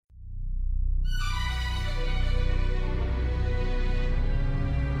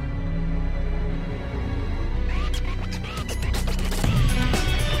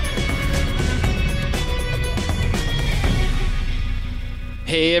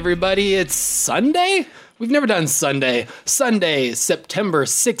Hey everybody, it's Sunday? We've never done Sunday. Sunday, September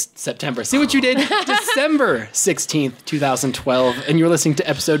 6th. See what you did? December 16th, 2012. And you're listening to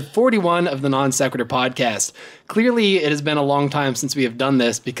episode 41 of the Non Sequitur podcast. Clearly, it has been a long time since we have done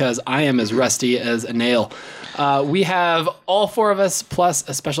this because I am as rusty as a nail. We have all four of us plus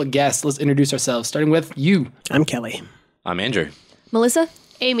a special guest. Let's introduce ourselves, starting with you. I'm Kelly. I'm Andrew. Melissa.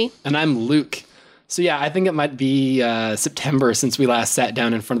 Amy. And I'm Luke. So yeah, I think it might be September since we last sat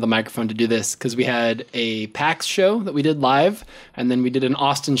down in front of the microphone to do this, because we had a PAX show that we did live, and then we did an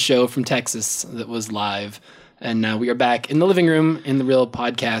Austin show from Texas that was live, and now we are back in the living room in the real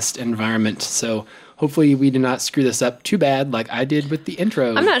podcast environment. So hopefully we do not screw this up too bad like I did with the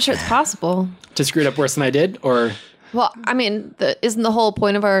intro. I'm not sure it's possible. To screw it up worse than I did, or? Well, I mean, isn't the whole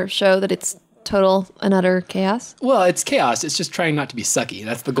point of our show that it's total and utter chaos? Well, it's chaos. It's just trying not to be sucky.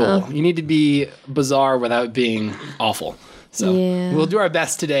 That's the goal. You need to be bizarre without being awful. So we'll do our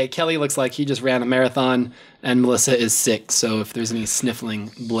best today. Kelly looks like he just ran a marathon, and Melissa is sick. So if there's any sniffling,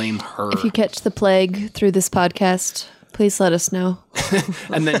 blame her. If you catch the plague through this podcast, please let us know.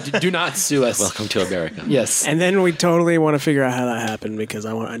 And then do not sue us. Welcome to America. Yes. And then we totally want to figure out how that happened because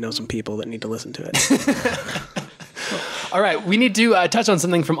I know some people that need to listen to it. All right, we need to touch on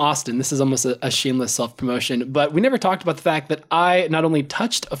something from Austin. This is almost a shameless self-promotion, but we never talked about the fact that I not only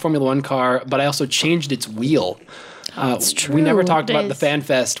touched a Formula One car, but I also changed its wheel. It's true. We never talked about the Fan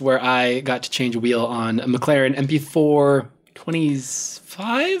Fest where I got to change a wheel on a McLaren MP4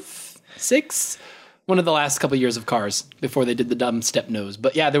 25, 6? One of the last couple of years of cars before they did the dumb step nose.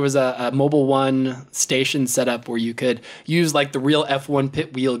 But yeah, there was a Mobil 1 station set up where you could use like the real F1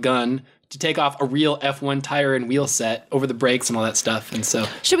 pit wheel gun to take off a real F1 tire and wheel set over the brakes and all that stuff. And so,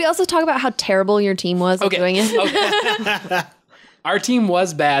 should we also talk about how terrible your team was at doing it? Okay. Our team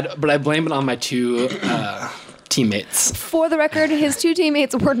was bad, but I blame it on my two teammates. For the record, his two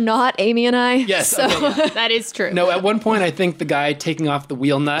teammates were not Amy and I. Yes, so okay, yeah. That is true. No, at one point, I think the guy taking off the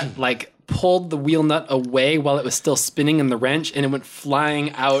wheel nut, like, pulled the wheel nut away while it was still spinning in the wrench, and it went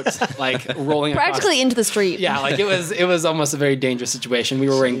flying out, like rolling practically across. Into the street. Yeah, like it was almost a very dangerous situation. We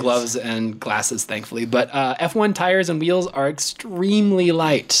were wearing gloves and glasses, thankfully. But F1 tires and wheels are extremely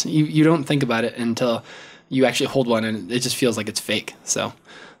light. You don't think about it until you actually hold one, and it just feels like it's fake. So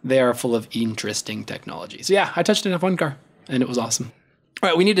they are full of interesting technology. So yeah, I touched an F1 car, and it was awesome. All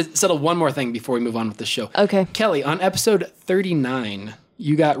right, we need to settle one more thing before we move on with the show. Okay. Kelly, on episode 39,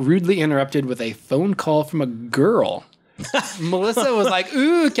 you got rudely interrupted with a phone call from a girl. Melissa was like,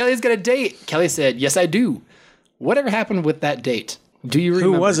 ooh, Kelly's got a date. Kelly said, yes, I do. Whatever happened with that date? Do you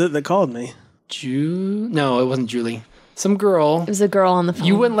remember? Who was it that called me? No, it wasn't Julie. Some girl. It was a girl on the phone.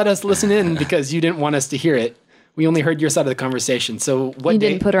 You wouldn't let us listen in because you didn't want us to hear it. We only heard your side of the conversation. So what You date?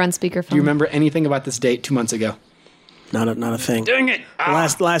 didn't put her on speakerphone. Do you remember anything about this date 2 months ago? Not a thing. Dang it.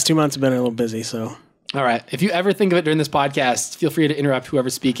 The last 2 months have been a little busy, so. All right. If you ever think of it during this podcast, feel free to interrupt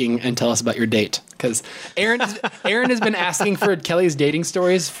whoever's speaking and tell us about your date. Because Aaron has been asking for Kelly's dating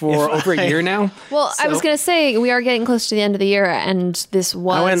stories for over a year now. Well, I was going to say, we are getting close to the end of the year, and this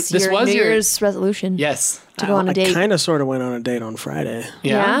was your New Year's resolution. Yes. To go on a date. I kind of sort of went on a date on Friday.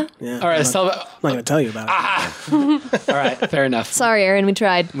 Yeah? Yeah. All right. I'm not going to tell you about it. All right. Fair enough. Sorry, Aaron, we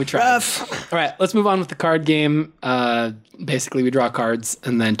tried. Rough. All right. Let's move on with the card game. Basically, we draw cards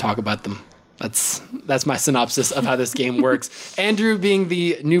and then talk about them. That's my synopsis of how this game works. Andrew, being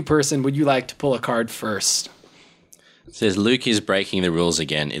the new person, would you like to pull a card first? It says Luke is breaking the rules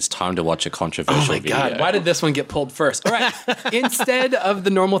again. It's time to watch a controversial video. God, why did this one get pulled first? All right. Instead of the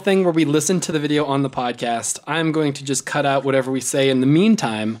normal thing where we listen to the video on the podcast, I'm going to just cut out whatever we say. In the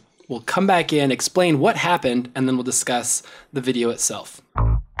meantime, we'll come back in, explain what happened, and then we'll discuss the video itself.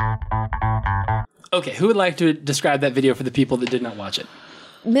 Okay, who would like to describe that video for the people that did not watch it?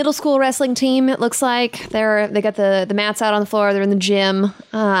 Middle school wrestling team, it looks like. They got the mats out on the floor. They're in the gym.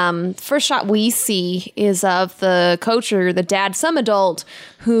 First shot we see is of the coach or the dad, some adult,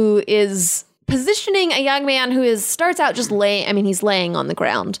 who is positioning a young man who starts out just he's laying on the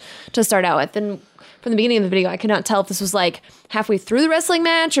ground to start out with. And from the beginning of the video, I could not tell if this was like halfway through the wrestling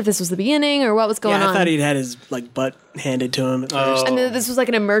match or if this was the beginning or what was going on. I thought he'd had his butt handed to him at first. And this was like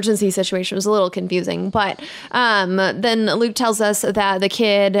an emergency situation. It was a little confusing. But then Luke tells us that the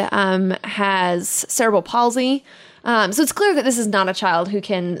kid has cerebral palsy. So it's clear that this is not a child who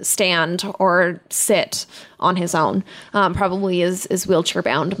can stand or sit on his own. Probably is wheelchair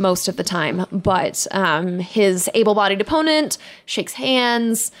bound most of the time. But his able-bodied opponent shakes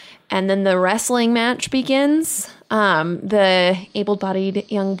hands, and then the wrestling match begins. The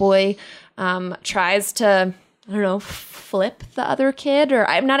able-bodied young boy tries to, flip the other kid, or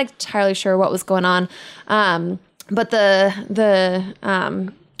I'm not entirely sure what was going on. But the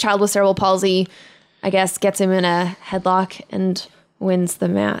child with cerebral palsy, I guess, gets him in a headlock and wins the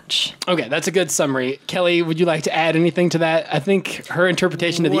match. Okay, that's a good summary. Kelly, would you like to add anything to that? I think her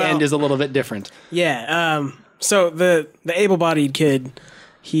interpretation of the end is a little bit different. Yeah. So the able-bodied kid,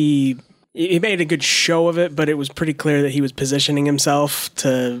 he made a good show of it, but it was pretty clear that he was positioning himself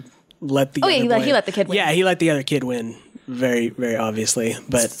to let the he let the kid win. Yeah, he let the other kid win. Very, very obviously.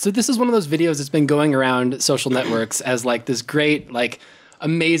 But so this is one of those videos that's been going around social networks as like this great, like,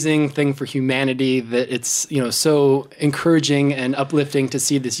 amazing thing for humanity, that it's, you know, so encouraging and uplifting to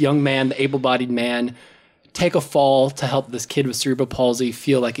see this young man, the able-bodied man, take a fall to help this kid with cerebral palsy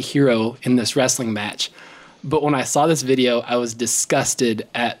feel like a hero in this wrestling match. But when I saw this video, I was disgusted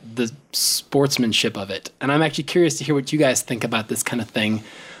at the sportsmanship of it. And I'm actually curious to hear what you guys think about this kind of thing.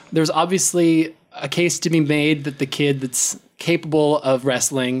 There's obviously a case to be made that the kid that's capable of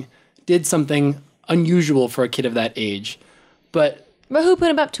wrestling did something unusual for a kid of that age. But who put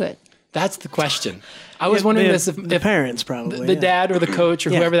him up to it? That's the question. I was wondering the, this if the parents probably the dad or the coach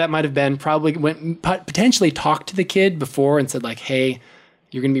or whoever that might have been probably went potentially talked to the kid before and said like, hey,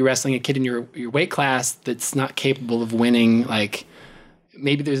 you're going to be wrestling a kid in your weight class that's not capable of winning. Like,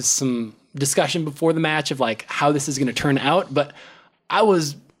 maybe there's some discussion before the match of like how this is going to turn out. But I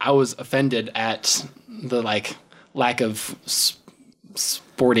was offended at the like lack of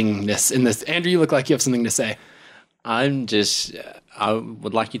sportingness in this. Andrew, you look like you have something to say. I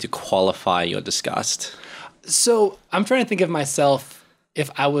would like you to qualify your disgust. So I'm trying to think of myself if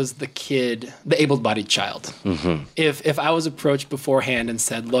I was the kid, the able-bodied child. Mm-hmm. If I was approached beforehand and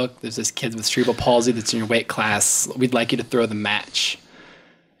said, look, there's this kid with cerebral palsy that's in your weight class, we'd like you to throw the match.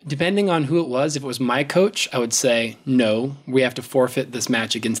 Depending on who it was, if it was my coach, I would say, no, we have to forfeit this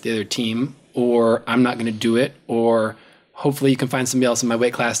match against the other team, or I'm not going to do it, or hopefully you can find somebody else in my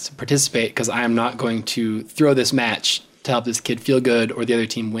weight class to participate because I am not going to throw this match to help this kid feel good or the other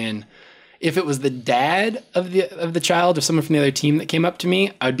team win. If it was the dad of the child or someone from the other team that came up to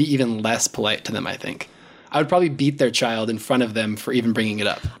me, I would be even less polite to them, I think. I would probably beat their child in front of them for even bringing it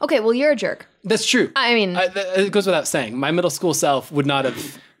up. Okay, well, you're a jerk. That's true. I mean... it goes without saying. My middle school self would not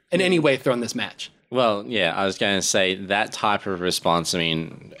have in any way thrown this match. Well, yeah, I was going to say that type of response, I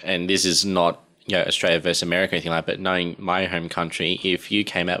mean, and this is not, you know, Australia versus America or anything like that, but knowing my home country, if you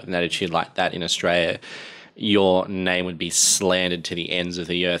came out with an attitude like that in Australia, your name would be slandered to the ends of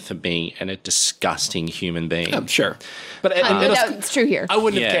the earth for being a disgusting human being. I'm sure. But it's true here. I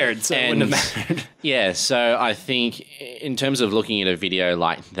wouldn't have cared, so it wouldn't have mattered. Yeah, so I think in terms of looking at a video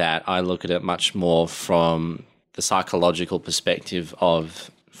like that, I look at it much more from the psychological perspective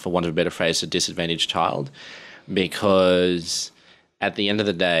of, for want of a better phrase, a disadvantaged child, because at the end of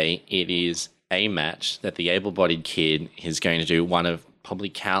the day, it is a match that the able-bodied kid is going to do, one of probably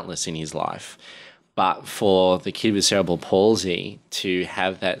countless in his life. But for the kid with cerebral palsy to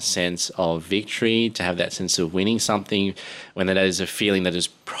have that sense of victory, to have that sense of winning something, when that is a feeling that is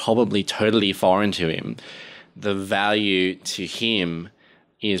probably totally foreign to him, the value to him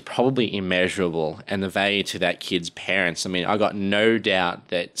is probably immeasurable. And the value to that kid's parents, I mean, I got no doubt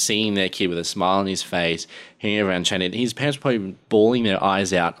that seeing their kid with a smile on his face, hearing everyone chanting, his parents were probably bawling their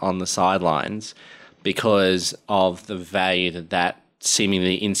eyes out on the sidelines because of the value that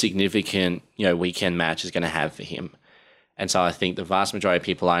seemingly insignificant, you know, weekend match is going to have for him. And so I think the vast majority of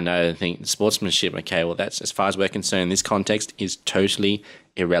people I know think sportsmanship, okay, well, that's, as far as we're concerned, in this context, is totally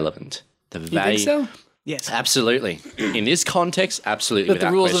irrelevant. The value, you think so? yes, absolutely. In this context, absolutely. But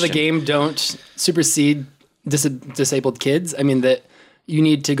the rules of the game don't supersede disabled kids. I mean, that you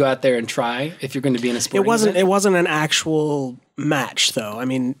need to go out there and try if you're going to be in a sport. It wasn't an actual match, though. I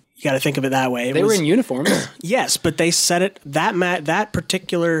mean, you got to think of it that way. They were in uniforms. Yes, but they said it. That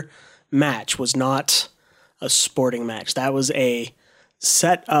particular match was not a sporting match. That was a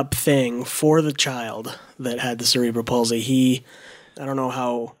set up thing for the child that had the cerebral palsy. I don't know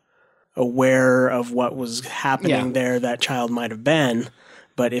how aware of what was happening there that child might have been,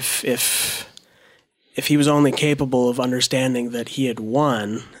 but if he was only capable of understanding that he had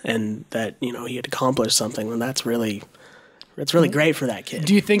won and that, you know, he had accomplished something, then that's really great for that kid.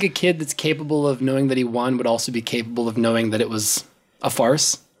 Do you think a kid that's capable of knowing that he won would also be capable of knowing that it was a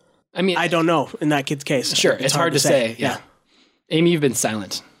farce? I mean, I don't know in that kid's case. Sure, it's hard to say. Yeah. Amy, you've been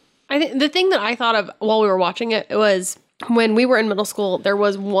silent. I think the thing that I thought of while we were watching it was when we were in middle school, there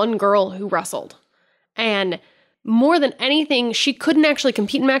was one girl who wrestled. And more than anything, she couldn't actually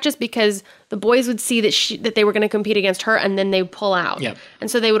compete in matches because the boys would see that they were going to compete against her and then they would pull out. Yep. And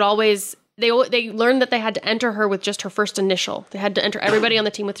so they would always... They learned that they had to enter her with just her first initial. They had to enter everybody on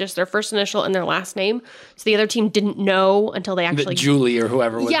the team with just their first initial and their last name. So the other team didn't know until they actually... Julie or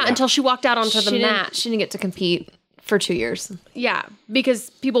whoever was. Yeah, until she walked out onto the mat. She didn't get to compete. for 2 years. Yeah, because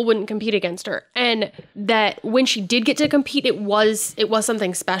people wouldn't compete against her. And that when she did get to compete, it was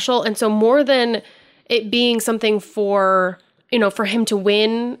something special. And so more than it being something for him to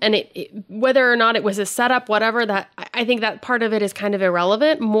win, and whether or not it was a setup, whatever, that I think that part of it is kind of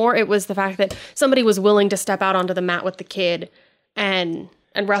irrelevant. More it was the fact that somebody was willing to step out onto the mat with the kid and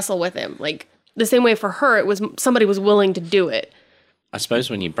wrestle with him. Like the same way for her, it was somebody was willing to do it. I suppose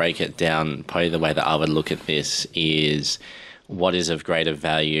when you break it down, probably the way that I would look at this is what is of greater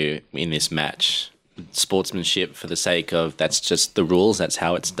value in this match? Sportsmanship for the sake of that's just the rules, that's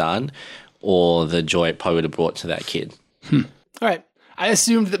how it's done, or the joy it probably would have brought to that kid? All right. I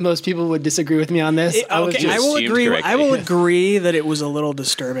assumed that most people would disagree with me on this. I will agree that it was a little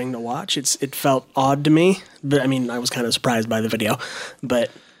disturbing to watch. It felt odd to me, but I mean, I was kind of surprised by the video.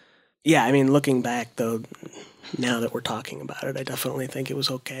 But yeah, I mean, looking back though, now that we're talking about it, I definitely think it was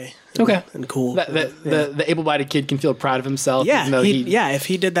okay. And cool. The able-bodied kid can feel proud of himself. Yeah, even though if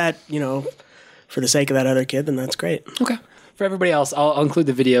he did that, for the sake of that other kid, then that's great. Okay. For everybody else, I'll include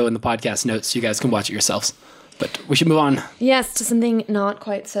the video in the podcast notes so you guys can watch it yourselves. But we should move on. Yes, to something not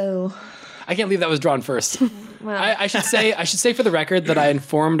quite so. I can't believe that was drawn first. I should say for the record that I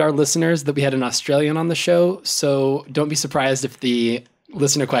informed our listeners that we had an Australian on the show, so don't be surprised if the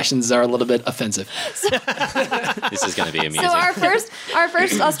listener questions are a little bit offensive. This is going to be amusing. So our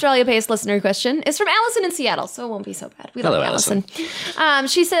first Australia-based listener question is from Allison in Seattle, so it won't be so bad. We love Allison.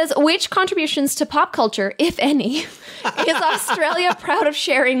 She says, which contributions to pop culture, if any, is Australia proud of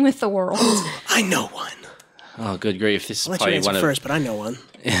sharing with the world? I know one. Oh, good grief. This I'll is let you probably answer first, but I know one.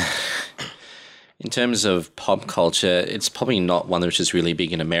 In terms of pop culture, it's probably not one which is really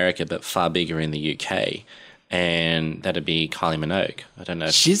big in America, but far bigger in the UK. And that'd be Kylie Minogue. I don't know.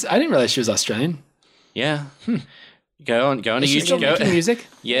 I didn't realize she was Australian. Yeah. Go on to YouTube. Making music?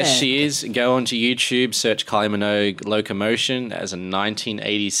 Yes, she is. Go on to YouTube, search Kylie Minogue Locomotion as a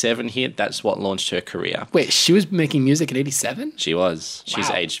 1987 hit. That's what launched her career. Wait, she was making music in 87? She was. She's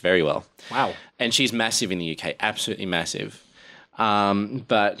aged very well. Wow. And she's massive in the UK, absolutely massive.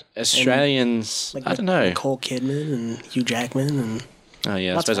 But Australians, I don't know. Nicole Kidman and Hugh Jackman and... Oh,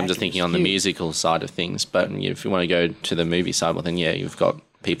 yeah. I suppose I'm just thinking on the musical side of things. But if you want to go to the movie side, well, then, yeah, you've got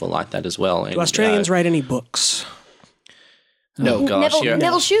people like that as well. Do Australians write any books? No, gosh.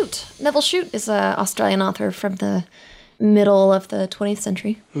 Neville Shute. Neville Shute is an Australian author from the middle of the 20th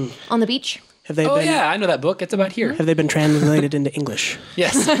century on the beach. Have they been, yeah, I know that book. It's about here. Have they been translated into English?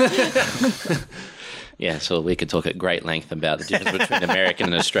 Yes. Yeah, so we could talk at great length about the difference between American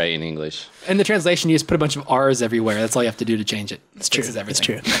and Australian English. And the translation, you just put a bunch of R's everywhere. That's all you have to do to change it. It's true. Everything. It's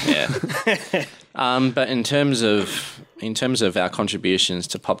true. Yeah. But in terms of our contributions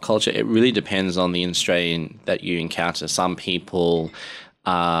to pop culture, it really depends on the Australian that you encounter. Some people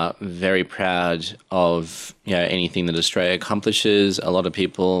are very proud of anything that Australia accomplishes. A lot of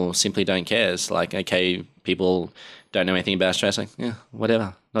people simply don't care. It's like, okay, people don't know anything about Australia. It's like, yeah,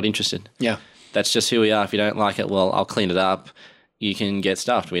 whatever, not interested. Yeah. That's just who we are. If you don't like it, well, I'll clean it up. You can get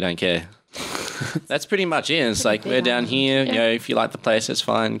stuffed. We don't care. That's pretty much it. It's like, we're down here. Yeah. If you like the place, it's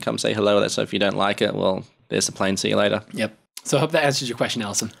fine. Come say hello. That's so if you don't like it, well, there's the plane. See you later. Yep. So I hope that answers your question,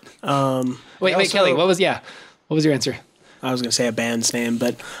 Allison. Wait, Kelly, what was your answer? I was going to say a band's name,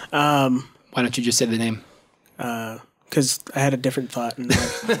 but... Why don't you just say the name? Because I had a different thought, and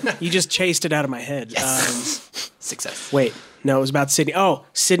you just chased it out of my head. Yes. Success. Wait, no, it was about Sydney. Oh,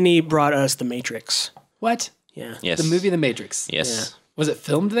 Sydney brought us The Matrix. What? Yeah. Yes. The movie The Matrix. Yes. Was it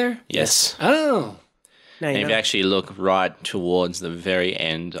filmed there? Yes. Oh. Now And you if know. you actually look right towards the very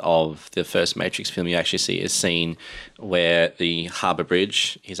end of the first Matrix film, you actually see a scene where the Harbour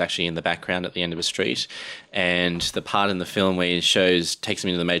Bridge is actually in the background at the end of a street. And the part in the film where he takes him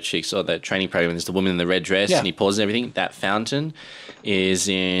into the Matrix or the training program, there's the woman in the red dress and he pauses everything. That fountain is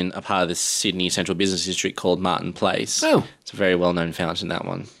in a part of the Sydney Central Business District called Martin Place. Oh. It's a very well-known fountain, that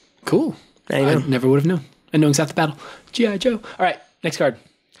one. Cool. Now you know. I never would have known. I know South the Battle. G.I. Joe. All right. Next card.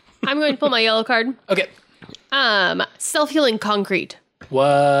 I'm going to pull my yellow card. Okay. Self-healing concrete.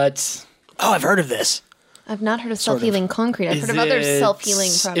 What? Oh, I've heard of this. I've not heard of self-healing concrete. I've heard of other self-healing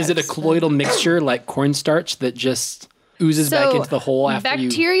products. Is it a colloidal mixture like cornstarch that just oozes back into the hole after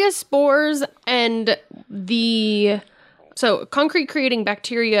bacteria, spores, and concrete creating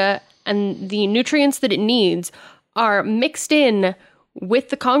bacteria and the nutrients that it needs are mixed in with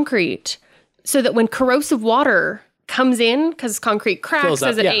the concrete so that when corrosive water comes in, because concrete cracks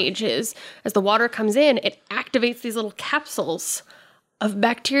as it ages, as the water comes in, it activates these little capsules of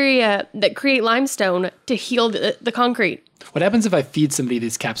bacteria that create limestone to heal the concrete. What happens if I feed somebody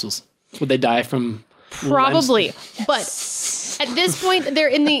these capsules? Would they die from Probably. But At this point,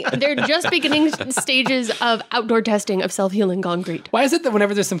 they're just beginning stages of outdoor testing of self-healing concrete. Why is it that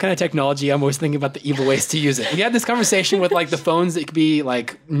whenever there's some kind of technology, I'm always thinking about the evil ways to use it? We had this conversation with like the phones that could be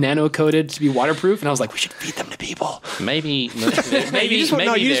like nano-coated to be waterproof, and I was like, we should feed them to people. Maybe You just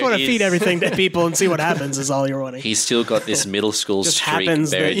want to feed everything to people and see what happens is all you're wanting. He's still got this middle school Just streak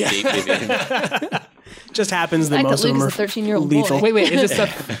happens buried that- deep within. Just happens that Like most that of them Luke are is a 13-year-old lethal. boy. Wait, is this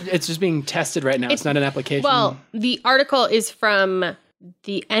stuff, it's just being tested right now. It's not an application. Well, the article is from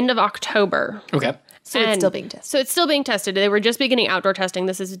the end of October. okay. So it's still being tested. So it's still being tested. They were just beginning outdoor testing.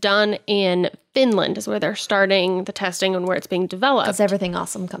 This is done in Finland, is where they're starting the testing and where it's being developed. Because everything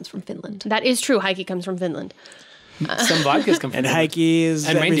awesome comes from Finland. That is true. Heike comes from Finland. Some vodkas come from And Finland. Heike is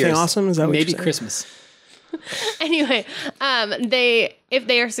And everything reindeers. awesome? Is that what Maybe you're saying? Christmas. Anyway, if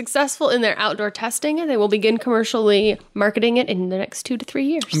they are successful in their outdoor testing, they will begin commercially marketing it in the next 2 to 3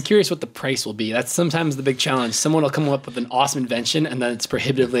 years. I'm curious what the price will be. That's sometimes the big challenge. Someone will come up with an awesome invention and then it's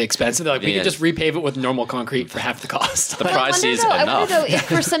prohibitively expensive. They're like, we Yeah. could just repave it with normal concrete for half the cost. The price is I enough. wonder though if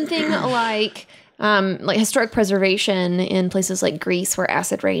for something like historic preservation in places like Greece, where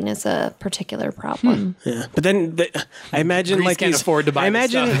acid rain is a particular problem. Yeah, but then I imagine Greece like can't these. afford to buy I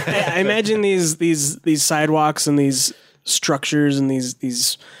this imagine. stuff. I imagine these sidewalks and these structures and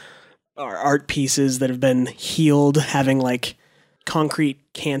these art pieces that have been healed having like concrete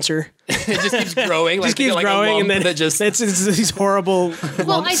cancer. It just keeps growing. Just keeps growing, and then that just it's these horrible.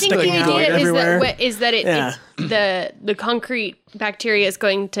 Well, I think the sticking out idea everywhere. is that Yeah. the concrete bacteria is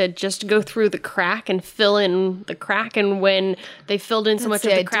going to just go through the crack and fill in the crack, and when they filled in so much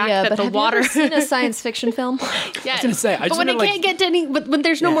of the crack that but the have water you ever seen a science fiction film? yeah. gonna say, I just but when it remember, can't get to any, but when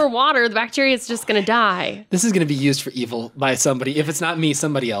there's no more water, the bacteria is just going to die. this is going to be used for evil by somebody. If it's not me,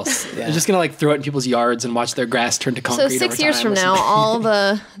 somebody else. They're just going to like throw it in people's yards and watch their grass turn to So concrete. 6 over years time from or now, something. all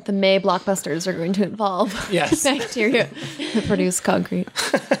the May blockbusters are going to involve Yes. bacteria that produce concrete.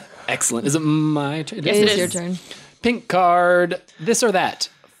 Excellent. Is it my turn? Yes, It it is your is. turn. Pink card. This or that.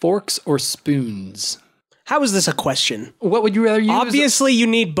 Forks or spoons? How is this a question? What would you rather use? Obviously, you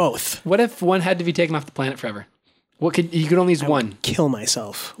need both. What if one had to be taken off the planet forever? You could only use one. Kill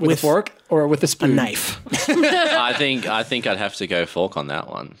myself With a fork or with a a spoon? knife. I think I'd have to go fork on that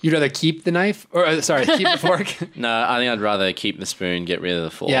one. You'd rather keep the knife? Or, keep the fork? No, I think I'd rather keep the spoon, get rid of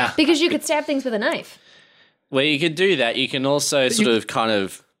the fork. Yeah. Because you could stab things with a knife. Well, you could do that. You can also sort of kind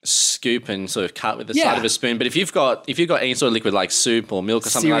of scoop and sort of cut with the Yeah. side of a spoon. But if you've got any sort of liquid like soup or milk or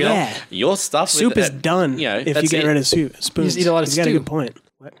something Cereal. like that, your stuff Soup with is done You know, if you that's get it. rid of spoons. eat a lot of He's got a stew. good point.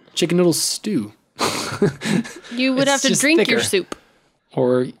 What? Chicken noodle stew. You would It's have to just drink thicker. your soup.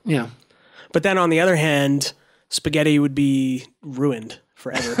 Or, yeah. But then on the other hand, spaghetti would be ruined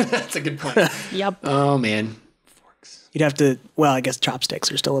forever. That's a good point. Yep. Oh, man. You'd have to. Well, I guess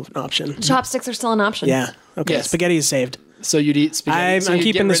chopsticks are still an option. Chopsticks are still an option. Yeah. Okay. Yes. Spaghetti is saved. So you'd eat spaghetti. So I'm you'd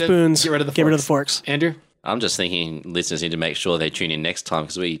keeping the get rid of- spoons. Get rid of the forks. Andrew? I'm just thinking listeners need to make sure they tune in next time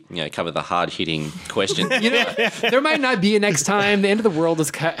because we cover the hard hitting question. You know, there might not be a next time. The end of the world is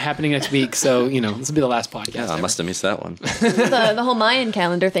happening next week. So, this will be the last podcast. I ever. must have missed that one. The whole Mayan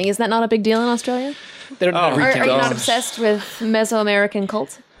calendar thing, is that not a big deal in Australia? They don't know how to Oh, Are recount. you not gosh. obsessed with Mesoamerican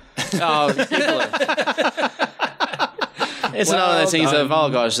cults? Oh, people it's another of those things of, oh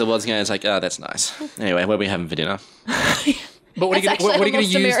gosh, the world's going. It's like, oh, that's nice. Anyway, what are we having for dinner? But what are you That's going actually to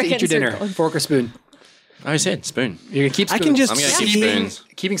use the to most eat your American dinner? circle. Fork or spoon? I said spoon. You're going to keep spoons. I can just I'm going to keep keep spoons.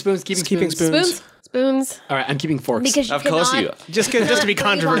 Keeping spoons, keeping keeping spoons. spoons. Spoons. All right, I'm keeping forks. Because you Of course cannot, you are. Just to be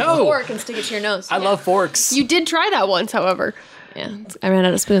controversial. a No. fork and stick it to your nose. I love forks. You did try that once, however. Yeah, I ran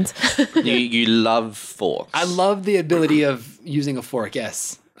out of spoons. You love forks. I love the ability of using a fork,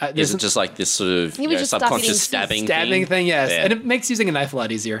 yes. Is There's it just like this sort of You would just stop eating subconscious stabbing stabbing thing, yes. Yeah. And it makes using a knife a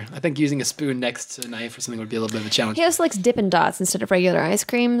lot easier. I think using a spoon next to a knife or something would be a little bit of a challenge. He also likes Dippin' Dots instead of regular ice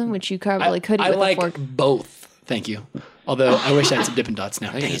cream, which you probably could eat I with like a fork. both. Thank you. Although I wish I had some Dippin' Dots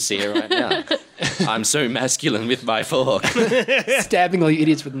now. I can see it right now. I'm so masculine with my fork. Stabbing all you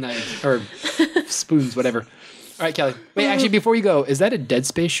idiots with knives or spoons, whatever. All right, Kelly. Wait, actually, before you go, is that a Dead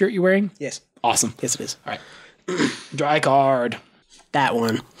Space shirt you're wearing? Yes. Awesome. Yes, it is. All right. Dry card. That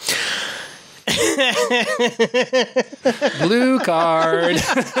one. Blue card.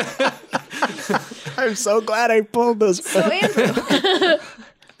 I'm so glad I pulled this So Andrew,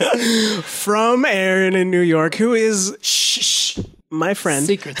 from Aaron in New York, who is my friend.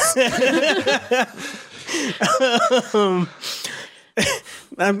 Secrets.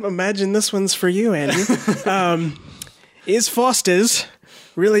 Imagine this one's for you, Andy. Is Foster's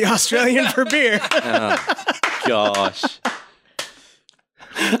really Australian for beer? Gosh.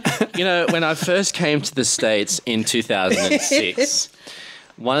 When I first came to the States in 2006,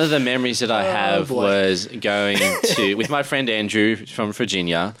 One of the memories that I have was going with my friend Andrew from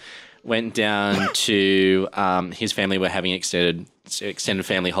Virginia, went down to his family were having extended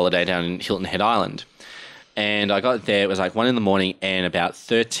family holiday down in Hilton Head Island. And I got there, it was like 1 a.m, and about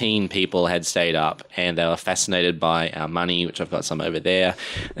 13 people had stayed up, and they were fascinated by our money, which I've got some over there.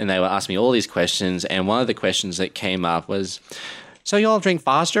 And they were asking me all these questions. And one of the questions that came up was, so you all drink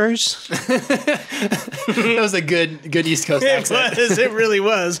Foster's? That was a good East Coast accent. It really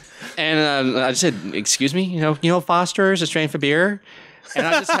was. And I said, excuse me, you know Foster's, Australian for beer? And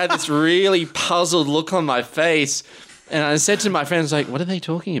I just had this really puzzled look on my face. And I said to my friends, like, what are they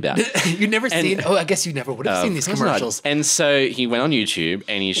talking about? You'd never seen... Oh, I guess you never would have seen these commercials. And so he went on YouTube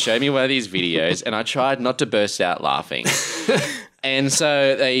and he showed me one of these videos, and I tried not to burst out laughing. And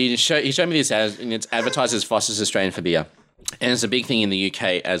so he showed me this ad, and it's advertised as Foster's Australian for beer. And it's a big thing in the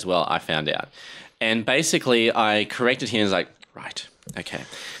UK as well, I found out. And basically I corrected him and was like, right, okay.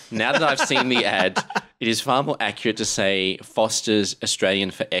 Now that I've seen the ad, it is far more accurate to say Foster's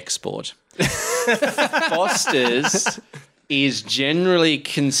Australian for export. Foster's is generally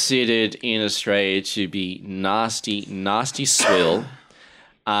considered in Australia to be nasty swill.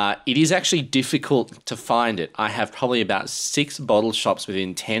 It is actually difficult to find it. I have probably about 6 bottle shops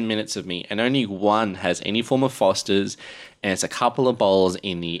within 10 minutes of me, and only one has any form of Foster's, and it's a couple of bottles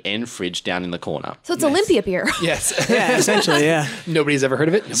in the end fridge down in the corner. So it's Olympia beer. Yes. Yeah, essentially, yeah. Nobody's ever heard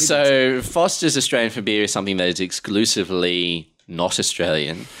of it. So Foster's Australian for beer is something that is exclusively not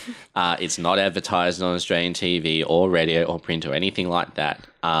Australian. It's not advertised on Australian TV or radio or print or anything like that.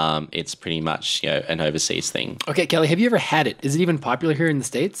 It's pretty much an overseas thing. Okay, Kelly, have you ever had it? Is it even popular here in the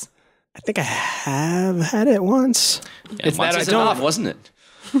States? I think I have had it once. Yeah, It's once that is I don't- enough, wasn't it?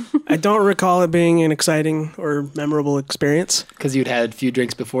 I don't recall it being an exciting or memorable experience. Because you'd had a few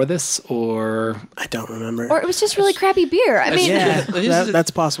drinks before this, or... I don't remember. Or it was just really crappy beer. I mean, yeah, This is-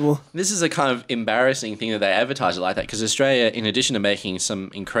 that's possible. This is a kind of embarrassing thing that they advertise it like that, because Australia, in addition to making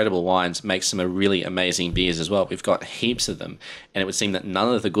some incredible wines, makes some really amazing beers as well. We've got heaps of them, and it would seem that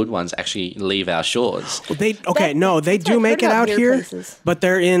none of the good ones actually leave our shores. Well, they that's what do I've make heard it about out beer here, places. but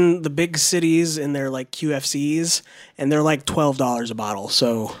they're in the big cities and they're like QFCs, and they're like $12 a bottle.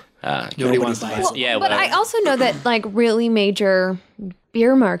 So Nobody wants to buy buys it. it. Yeah, but well- I also know that like really major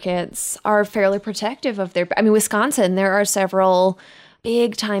beer markets are fairly protective of their. I mean, Wisconsin, there are several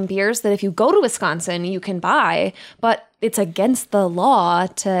big time beers that if you go to Wisconsin, you can buy, but it's against the law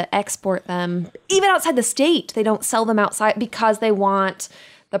to export them even outside the state. They don't sell them outside because they want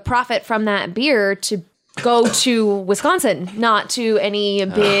the profit from that beer to go to Wisconsin, not to any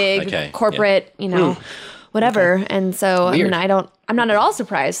big okay, corporate, whatever. And so, I Weird. mean, I'm not at all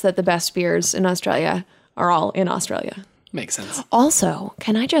surprised that the best beers in Australia are all in Australia. Makes sense. Also,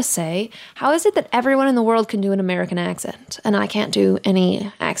 can I just say, how is it that everyone in the world can do an American accent and I can't do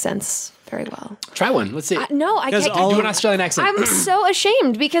any accents very well? Try one. Let's see. No, I Because can't. all Do of- an Australian accent. I'm so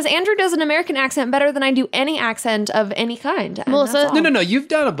ashamed because Andrew does an American accent better than I do any accent of any kind. And Melissa? that's all. No. You've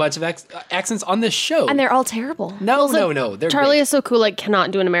done a bunch of accents on this show. And they're all terrible. No. They're Charlie great. is so cool, like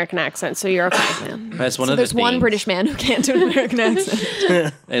cannot do an American accent, so you're okay. Man. That's one So of the there's one things- British man who can't do an American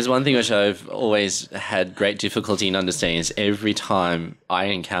accent. There's one thing which I've always had great difficulty in understanding is every time I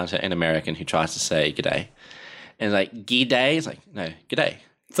encounter an American who tries to say g'day, and like g'day, it's like, no, g'day.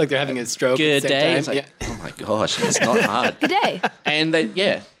 It's like they're having a stroke Good at the same day. time. It's like, Yeah. oh my gosh, it's not hard. Good day. And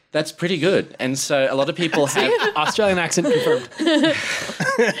that's pretty good. And so a lot of people have Australian accent confirmed.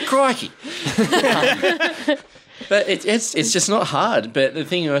 crikey. But it's just not hard. But the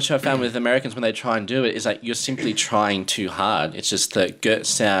thing which I found with Americans when they try and do it is like you're simply trying too hard. It's just the gert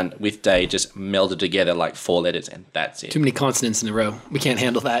sound with day just melded together like 4 letters, and that's it. Too many consonants in a row. We can't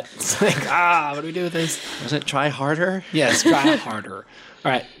handle that. It's like, what do we do with this? Was it try harder? Yes, try harder.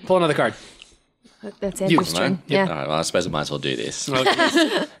 All right, pull another card. That's Andrew's Mine? turn. Yeah. All right, well, I suppose I might as well do this.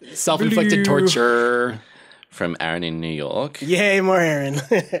 Okay. Self-inflicted torture. From Aaron in New York. Yay, more Aaron.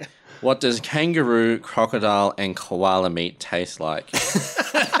 What does kangaroo, crocodile, and koala meat taste like?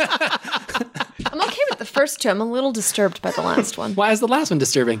 I'm okay with the first two. I'm a little disturbed by the last one. Why is the last one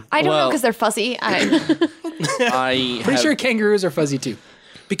disturbing? I don't know Well- because they're fuzzy. I Pretty sure kangaroos are fuzzy too.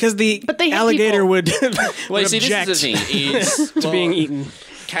 Because the they hit alligator people. would, Well, would see, object this is the thing. Is, to being eaten.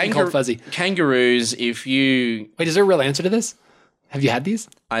 Called fuzzy. Kangaroos, if you... Wait, is there a real answer to this? Have you had these?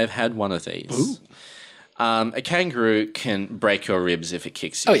 I've had one of these. A kangaroo can break your ribs if it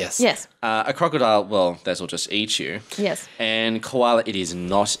kicks you. Oh, yes. Yes. A crocodile, well, those will just eat you. Yes. And koala, it is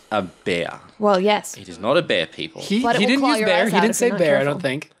not a bear. Well, yes. It is not a bear, people. He But it will didn't claw use your bear. eyes He out didn't if say you're not bear, I careful. don't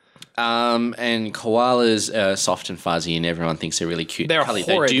think. And koalas are soft and fuzzy, and everyone thinks they're really cute. They're They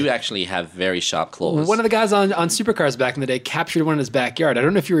horrid. do actually have very sharp claws. One of the guys on Supercars back in the day captured one in his backyard. I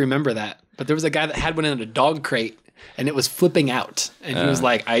don't know if you remember that, but there was a guy that had one in a dog crate, and it was flipping out. And he was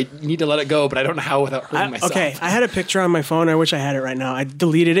like, I need to let it go, but I don't know how without hurting myself. Okay, I had a picture on my phone. I wish I had it right now. I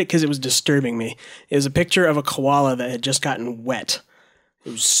deleted it because it was disturbing me. It was a picture of a koala that had just gotten wet.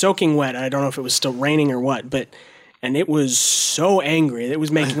 It was soaking wet. I don't know if it was still raining or what, and it was so angry. It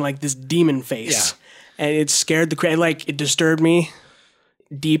was making like this demon face. Yeah. And it scared the crap. Like, it disturbed me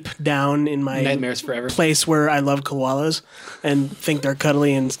deep down in my Nightmares forever. place where I love koalas and think they're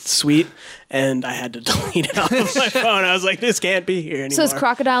cuddly and sweet. And I had to delete it off of my phone. I was like, this can't be here anymore. So is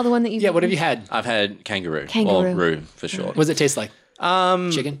crocodile the one that you? Yeah, what have you had? I've had kangaroo. Kangaroo. Or roo, for short. What does it taste like?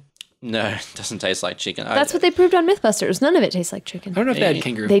 Chicken? No, it doesn't taste like chicken. That's what they proved on Mythbusters. None of it tastes like chicken. I don't know if they had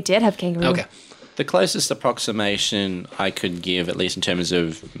kangaroo. They did have kangaroo. Okay. The closest approximation I could give, at least in terms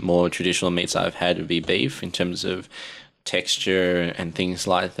of more traditional meats I've had, would be beef, in terms of texture and things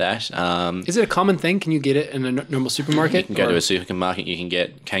like that. Is it a common thing? Can you get it in a normal supermarket? You can go to a supermarket, you can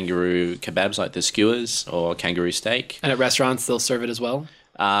get kangaroo kebabs, like the skewers, or kangaroo steak. And at restaurants, they'll serve it as well?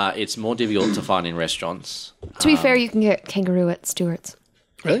 It's more difficult to find in restaurants. To be fair, you can get kangaroo at Stewart's.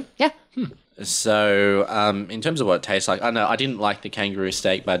 Really? Yeah. So, in terms of what it tastes like, I know I didn't like the kangaroo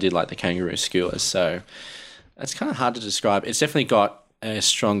steak, but I did like the kangaroo skewers. So, it's kind of hard to describe. It's definitely got a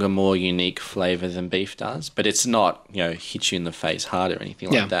stronger, more unique flavour than beef does, but it's not, hit you in the face hard or anything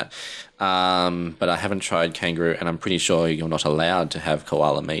like that. But I haven't tried kangaroo, and I'm pretty sure you're not allowed to have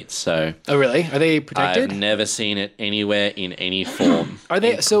koala meat. So, Oh, really? Are they protected? I've never seen it anywhere in any form. Are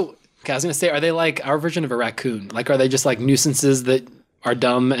they? So, okay, I was going to say, are they like our version of a raccoon? Like, are they just like nuisances that are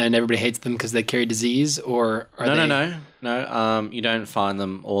dumb and everybody hates them because they carry disease, or are they? No. You don't find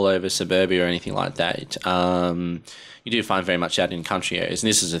them all over suburbia or anything like that. You do find very much out in country areas, and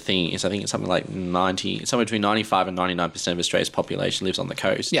this is the thing. I think it's something like somewhere between 95 and 99% of Australia's population lives on the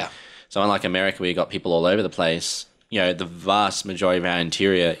coast. Yeah. So unlike America, where you got people all over the place, the vast majority of our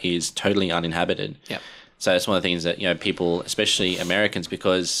interior is totally uninhabited. Yeah. So it's one of the things that, people, especially Americans,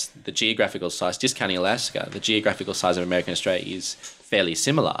 because the geographical size, discounting Alaska, the geographical size of America and Australia is fairly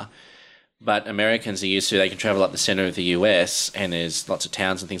similar. But Americans are used to, they can travel up the center of the US and there's lots of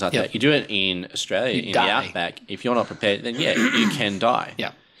towns and things like that. You do it in Australia, in die. the outback. If you're not prepared, then you can die.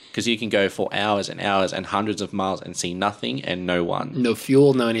 Yeah. Because you can go for hours and hours and hundreds of miles and see nothing and no one. No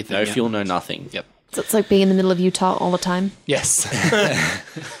fuel, no anything. No yeah. fuel, no nothing. Yep. So it's like being in the middle of Utah all the time. Yes.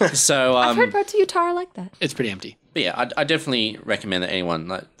 So I've heard parts of Utah are like that. It's pretty empty. but yeah, I definitely recommend that anyone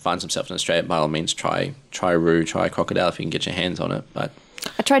that finds themselves in Australia, by all means, try roo, try crocodile if you can get your hands on it. But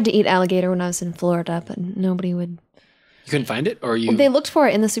I tried to eat alligator when I was in Florida, but nobody would. You couldn't find it, or you? They looked for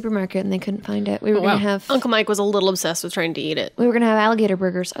it in the supermarket and they couldn't find it. We were wow. gonna have Uncle Mike was a little obsessed with trying to eat it. we were gonna have alligator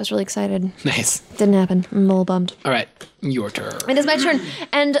burgers. I was really excited. Nice. Didn't happen. I'm a little bummed. All right, your turn. It is my turn.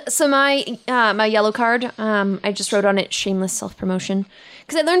 And so my my yellow card, I just wrote on it shameless self-promotion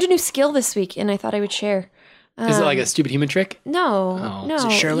because I learned a new skill this week and I thought I would share. Is it like a stupid human trick? No, no. Is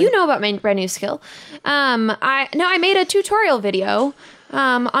it Shirley? You know about my brand new skill. I made a tutorial video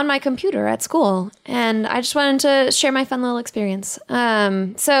on my computer at school, and I just wanted to share my fun little experience.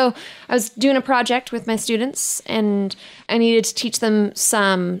 So I was doing a project with my students, and I needed to teach them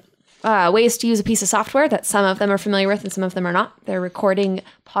some ways to use a piece of software that some of them are familiar with and some of them are not. They're recording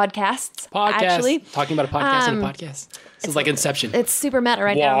podcasts. Podcast. Actually, Talking about a podcast and a podcast. This is like Inception. it's super meta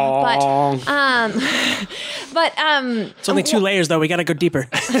right now, but It's only 2 layers, though. We got to go deeper.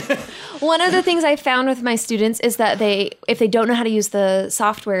 one of the things I found with my students is that if they don't know how to use the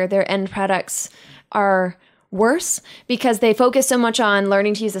software, their end products are worse because they focus so much on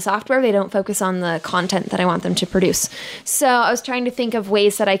learning to use the software, they don't focus on the content that I want them to produce. So I was trying to think of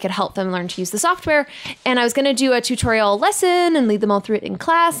ways that I could help them learn to use the software, and I was going to do a tutorial lesson and lead them all through it in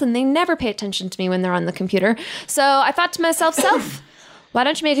class, and they never pay attention to me when they're on the computer. So I thought to myself, why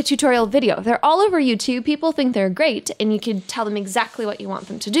don't you make a tutorial video? They're all over YouTube. People think they're great, and you could tell them exactly what you want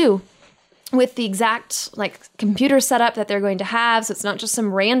them to do with the exact computer setup that they're going to have. So it's not just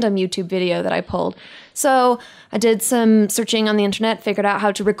some random YouTube video that I pulled. So I did some searching on the internet, figured out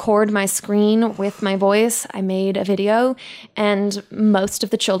how to record my screen with my voice. I made a video, and most of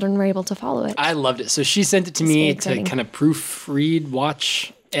the children were able to follow it. I loved it. So she sent it to me very to exciting. kind of proofread,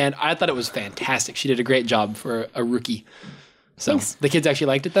 watch, and I thought it was fantastic. She did a great job for a rookie. So the kids actually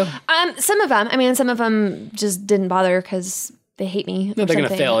liked it, though? Some of them just didn't bother because they hate me. No, or they're going to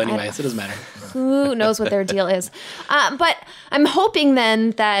something. fail anyway, so it doesn't matter. Who knows what their deal is. But I'm hoping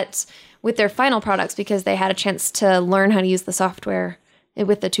then that with their final products, because they had a chance to learn how to use the software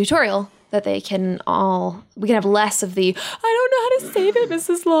with the tutorial, that we can have less of the I don't know how to save it,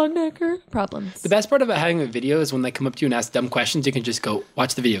 Mrs. Longnecker problems. The best part about having a video is when they come up to you and ask dumb questions, you can just go,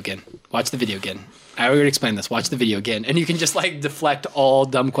 watch the video again. Watch the video again. I already explained this. Watch the video again. And you can just like deflect all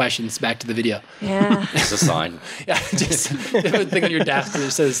dumb questions back to the video. Yeah. It's a sign. Yeah, just the thing on your desk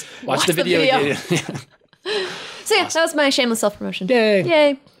that says, watch the video again. So yeah, that was my shameless self-promotion. Yay.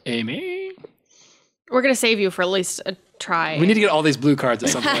 Yay. Amy. We're going to save you for at least a try. We need to get all these blue cards at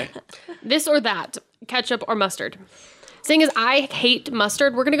some point. This or that, ketchup or mustard. Seeing as I hate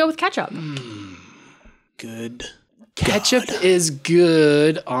mustard, we're going to go with ketchup. Good. Ketchup is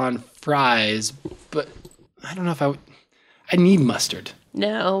good on fries, but I don't know if I need mustard.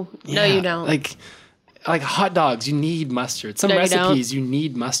 No, Yeah, you don't. Like hot dogs, you need mustard. Some No, you recipes, you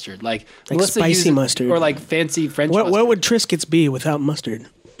need mustard. Like Melissa spicy uses- mustard. Or like fancy French mustard. What would Triscuits be without mustard?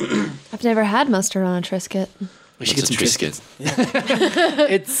 I've never had mustard on a Triscuit. We should It's get a some Triscuit. Triscuits.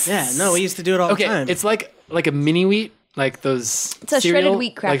 It's Yeah, no, we used to do it all the okay. time. It's like a mini wheat, like those. It's a cereal, shredded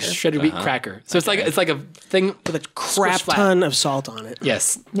wheat cracker. Like shredded wheat cracker. So it's like a thing with a crap squished flat. ton of salt on it.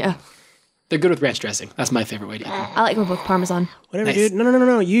 Yes, Yeah. they're good with ranch dressing. That's my favorite way to eat them. I like them with Parmesan. Whatever, Nice. dude.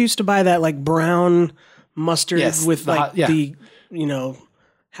 No. You used to buy that like brown mustard Yes, with the like hot- yeah. the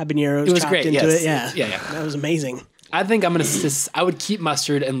habaneros It was chopped great, into yes. it. Yeah. Yeah. That was amazing. I think I would keep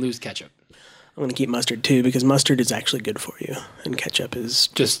mustard and lose ketchup. I'm gonna keep mustard too because mustard is actually good for you, and ketchup is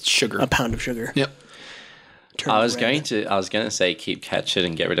Just sugar. a pound of sugar. Yep. Turned I was red. going to say keep ketchup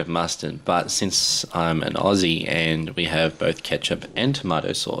and get rid of mustard, but since I'm an Aussie and we have both ketchup and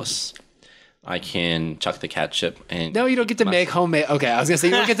tomato sauce, I can chuck the ketchup and No, you don't get to make homemade. Okay, I was gonna say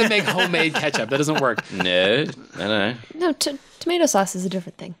you don't get to make homemade ketchup. That doesn't work. No. No, tomato sauce is a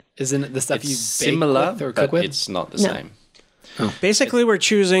different thing. Isn't it the stuff It's you similar, bake with or but cook with? it's not the No. same. Basically, we're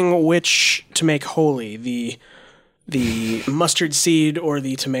choosing which to make holy, the mustard seed or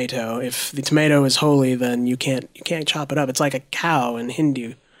the tomato. If the tomato is holy, then you can't chop it up. It's like a cow in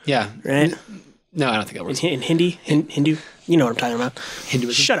Hindu, Yeah. right? No, I don't think that works. In Hindu, you know what I'm talking about.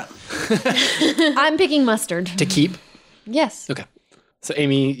 Hinduism. Shut up. I'm picking mustard. To keep. Yes. Okay. So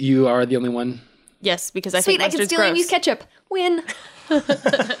Amy, you are the only one. Yes, because I Sweet, think I can mustard's steal gross. Amy's ketchup. Win.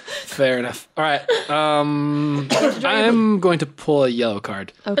 Fair enough. All right. I'm going to pull a yellow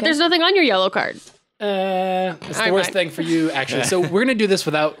card. Okay. But there's nothing on your yellow card. It's the I'm worst fine. thing for you, actually. So we're going to do this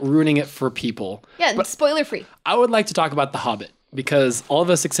without ruining it for people. Yeah, spoiler free. I would like to talk about The Hobbit because all of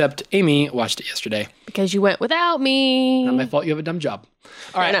us except Amy watched it yesterday. Because you went without me. Not my fault. You have a dumb job.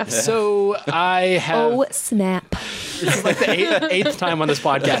 All right. enough. So I have. Oh, snap. This is like the eighth time on this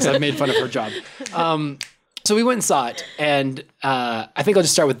podcast I've made fun of her job. So we went and saw it, and I think I'll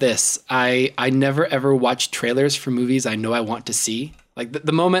just start with this. I never ever watch trailers for movies I know I want to see. Like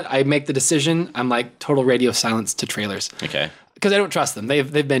the moment I make the decision, I'm like total radio silence to trailers. Okay. Because I don't trust them.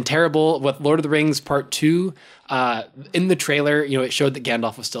 They've been terrible. With Lord of the Rings Part 2, in the trailer, it showed that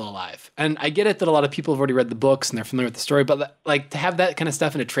Gandalf was still alive. And I get it that a lot of people have already read the books and they're familiar with the story, but like to have that kind of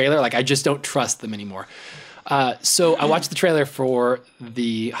stuff in a trailer, like I just don't trust them anymore. So I watched the trailer for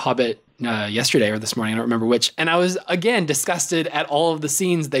The Hobbit yesterday or this morning, I don't remember which, and I was again disgusted at all of the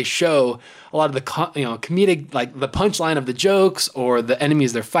scenes they show. A lot of the comedic, like the punchline of the jokes, or the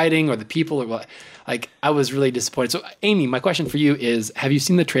enemies they're fighting, or the people, or what. Like I was really disappointed. So Amy, my question for you is: have you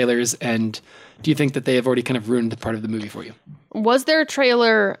seen the trailers, and do you think that they have already kind of ruined part of the movie for you? Was there a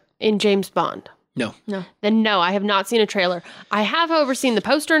trailer in James Bond? No. Then no, I have not seen a trailer. I have, however, seen the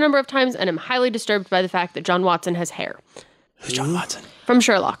poster a number of times, and am highly disturbed by the fact that John Watson has hair. Who's John Watson? From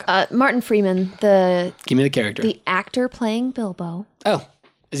Sherlock. Martin Freeman, the Give me the character. actor playing Bilbo. Oh,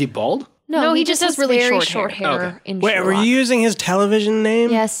 is he bald? No, he just has really very short hair. Okay. in Wait, were Sherlock. you using his television name?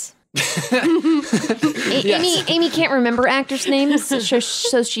 Yes. Amy can't remember actors' names,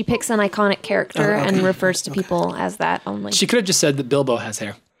 so she picks an iconic character and refers to people as that only. She could have just said that Bilbo has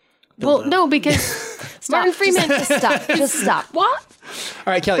hair. Well, no, because Martin Freeman. Just stop. Just stop. What?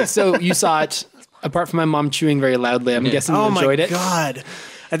 All right, Kelly. So you saw it. Apart from my mom chewing very loudly, I'm guessing you Oh enjoyed my it. god!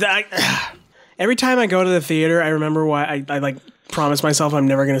 Every time I go to the theater, I remember why I like promise myself I'm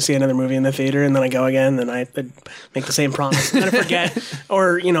never going to see another movie in the theater, and then I go again, and I make the same promise, and then I forget,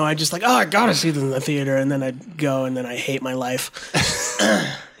 or I just like, oh, I gotta see this in the theater, and then I go, and then I hate my life.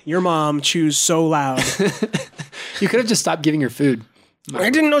 Your mom chews so loud. You could have just stopped giving her food.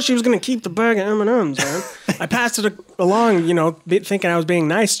 I didn't know she was going to keep the bag of M&Ms, man. I passed it along, thinking I was being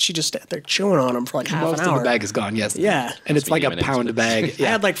nice. She just sat there chewing on them for like half Most an hour. of the bag is gone, yes. Yeah. And it's like a Speaking of pound a bag. I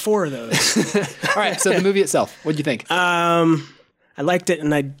Yeah. had like 4 of those. All right, so the movie itself, what do you think? I liked it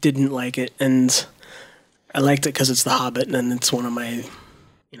and I didn't like it. And I liked it because it's The Hobbit and it's one of my,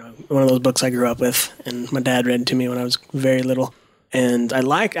 one of those books I grew up with and my dad read to me when I was very little. And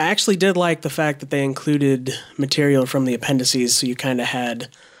I actually did like the fact that they included material from the appendices, so you kind of had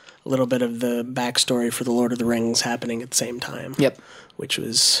a little bit of the backstory for the Lord of the Rings happening at the same time. Yep. Which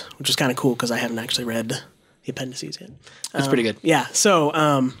was kind of cool because I haven't actually read the appendices yet. It's pretty good. Yeah.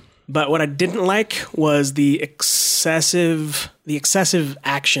 So, but what I didn't like was the excessive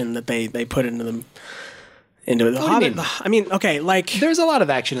action that they put into the Hobbit. I mean, okay, like There's a lot of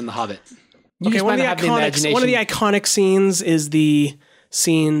action in The Hobbit. You just one might of not the have the imagination. iconic scenes is the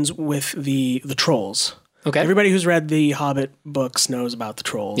scenes with the trolls. Okay. Everybody who's read the Hobbit books knows about the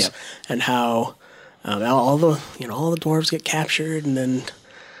trolls Yep. and how all the dwarves get captured, and then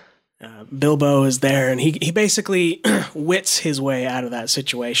Bilbo is there, and he basically wits his way out of that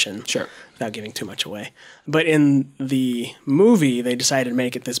situation. Sure. Without giving too much away. But in the movie, they decided to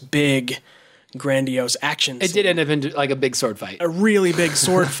make it this big, grandiose action scene. It did end up in like a big sword fight. A really big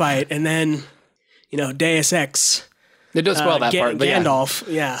sword fight, and then, Deus Ex. They don't spoil that part, but Gandalf,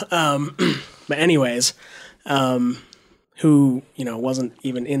 but anyways, who, wasn't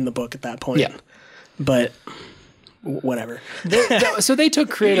even in the book at that point. Yeah. But whatever. So they took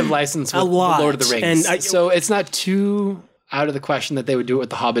creative license with A lot. The Lord of the Rings. And so it's not too out of the question that they would do it with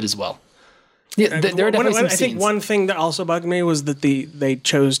The Hobbit as well. Yeah, there are definitely some I think scenes. one thing that also bugged me was that they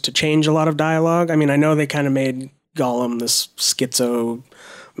chose to change a lot of dialogue. I mean, I know they kind of made Gollum this schizo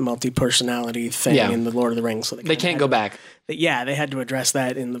multi-personality thing in The Lord of the Rings. So they can't go back. They had to address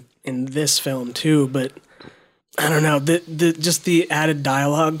that in this film too, but I don't know. Just the added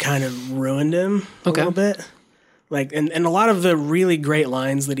dialogue kind of ruined him a little bit. Like, and a lot of the really great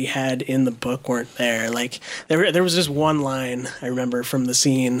lines that he had in the book weren't there. Like, there was just one line I remember from the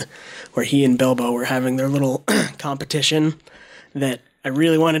scene where he and Bilbo were having their little competition that I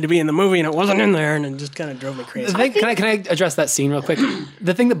really wanted to be in the movie, and it wasn't in there, and it just kind of drove me crazy. Can I address that scene real quick?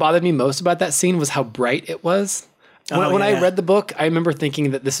 The thing that bothered me most about that scene was how bright it was. When I read the book, I remember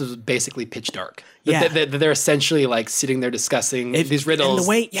thinking that this was basically pitch dark. That they're essentially like sitting there discussing these riddles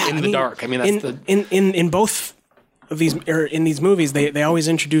in the dark. I mean, that's in both of these in these movies, they always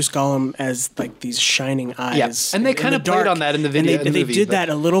introduce Gollum as like these shining eyes. Yeah. And they kind of played on that in the video. And they did that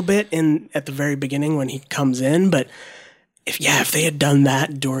a little bit at the very beginning when he comes in, but if they had done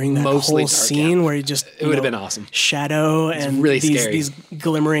that during that whole scene where he just it would have been awesome. Shadow and really scary. These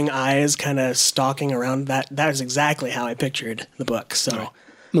glimmering eyes kind of stalking around, that was exactly how I pictured the book. So that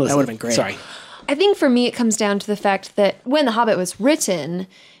would have been great. Sorry. I think for me, it comes down to the fact that when The Hobbit was written,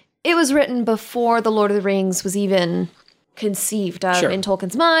 it was written before The Lord of the Rings was even conceived of in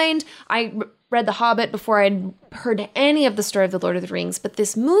Tolkien's mind. I read The Hobbit before I'd heard any of the story of The Lord of the Rings, but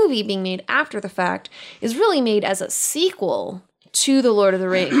this movie being made after the fact is really made as a sequel to The Lord of the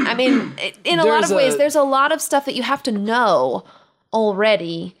Rings. I mean, in a lot of ways, there's a lot of stuff that you have to know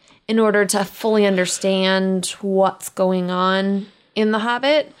already in order to fully understand what's going on in The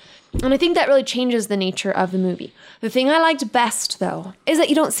Hobbit. And I think that really changes the nature of the movie. The thing I liked best, though, is that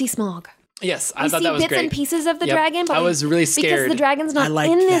you don't see Smaug. Yes, I thought that was bits great. And pieces of the dragon, but I was really scared because the dragon's not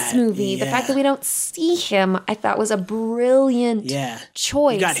in this movie. The fact that we don't see him, I thought was a brilliant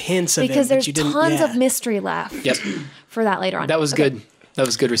choice. You got hints of because it, there's but you didn't, tons of mystery left. For that later on. That was good. That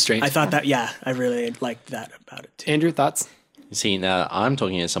was good restraint. I thought that. Yeah, I really liked that about it too. Andrew, thoughts? See, now I'm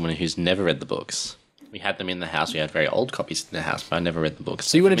talking as someone who's never read the books. We had them in the house. We had very old copies in the house, but I never read the books.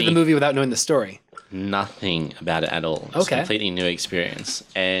 So you went into the movie without knowing the story? Nothing about it at all. It was a completely new experience.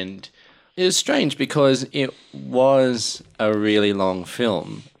 And it was strange because it was a really long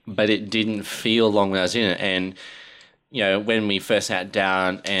film, but it didn't feel long when I was in it. And, when we first sat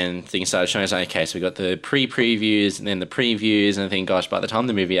down and things started showing, I was like, okay, so we got the pre-previews and then the previews, and I think, gosh, by the time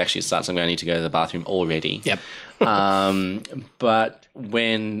the movie actually starts, I'm going to need to go to the bathroom already. Yep. But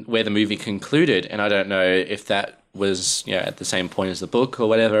where the movie concluded, and I don't know if that was at the same point as the book or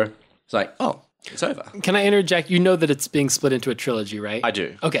whatever, it's like, oh, it's over. Can I interject? You know that it's being split into a trilogy, right? I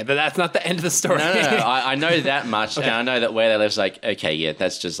do. Okay, but that's not the end of the story. No. I know that much, and I know that where they live's like, okay,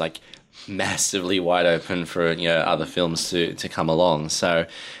 that's just like massively wide open for other films to come along. So,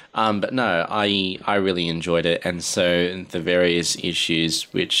 but no, I really enjoyed it, and so the various issues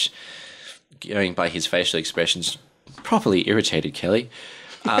which, going by his facial expressions, properly irritated Kelly.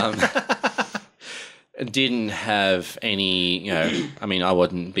 Didn't have any, I mean, I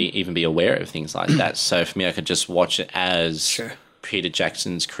wouldn't even be aware of things like that. So for me, I could just watch it as Peter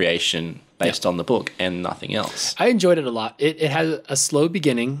Jackson's creation based on the book and nothing else. I enjoyed it a lot. It had a slow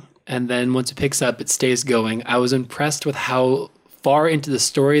beginning, and then once it picks up, it stays going. I was impressed with how far into the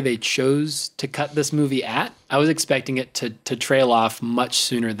story they chose to cut this movie at. I was expecting it to trail off much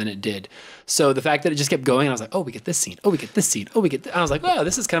sooner than it did. So the fact that it just kept going, I was like, oh, we get this scene. Oh, we get this scene. Oh, we get I was like, oh,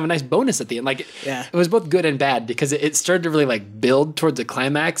 this is kind of a nice bonus at the end. Like, it was both good and bad because it started to really like build towards a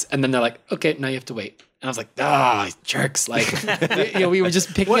climax. And then they're like, okay, now you have to wait. And I was like, jerks. Like, we were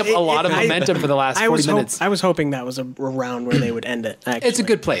just picking up a lot of momentum for the last 40 minutes. I was hoping that was a round where they would end it. Actually. It's a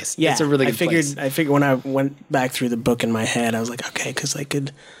good place. Yeah, it's a really good place. I figured when I went back through the book in my head, I was like, okay, because I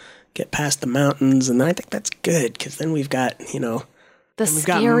could get past the mountains. And I think that's good because then we've got, the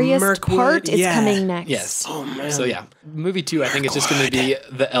scariest part is coming next. Yes. Oh, man. So, yeah. Movie 2, I think, is just going to be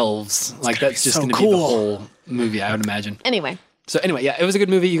the elves. Like, that's just so going to be the whole movie, I would imagine. Anyway, yeah, it was a good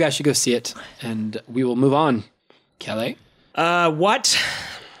movie. You guys should go see it. And we will move on. Kelly? What?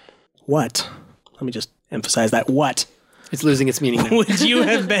 Let me just emphasize that. What? It's losing its meaning now. Would you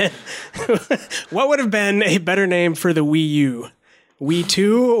have been... What would have been a better name for the Wii U? Wii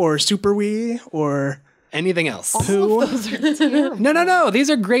 2 or Super Wii or... Anything else? all of those are terrible. No. These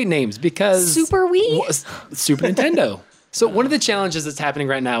are great names because... Super Wii? Super Nintendo. So one of the challenges that's happening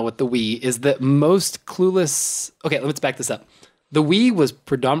right now with the Wii is that most clueless... Okay, let's back this up. The Wii was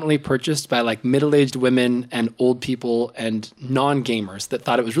predominantly purchased by like middle-aged women and old people and non-gamers that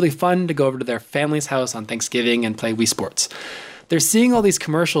thought it was really fun to go over to their family's house on Thanksgiving and play Wii Sports. They're seeing all these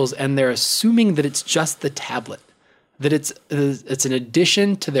commercials and they're assuming that it's just the tablet. That it's an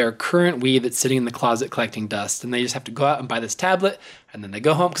addition to their current Wii that's sitting in the closet collecting dust. And they just have to go out and buy this tablet, and then they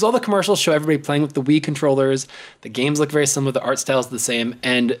go home. Because all the commercials show everybody playing with the Wii controllers. The games look very similar. The art style is the same.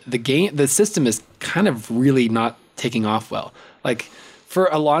 And the system is kind of really not taking off well. Like, for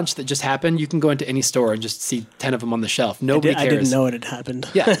a launch that just happened, you can go into any store and just see 10 of them on the shelf. Nobody cares. I didn't know it had happened.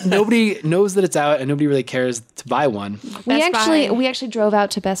 Yeah, nobody knows that it's out, and nobody really cares to buy one. We actually drove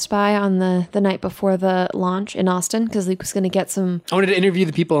out to Best Buy on the night before the launch in Austin because Luke was going to get some. I wanted to interview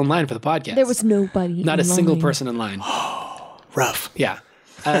the people in line for the podcast. There was nobody. Not a single person in line. Rough. Yeah.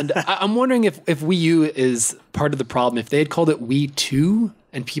 And I'm wondering if Wii U is part of the problem. If they had called it Wii 2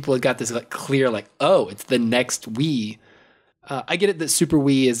 and people had got this like clear, like, oh, it's the next Wii. I get it that Super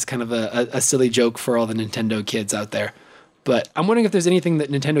Wii is kind of a silly joke for all the Nintendo kids out there. But I'm wondering if there's anything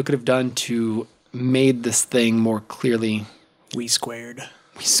that Nintendo could have done to made this thing more clearly Wii squared.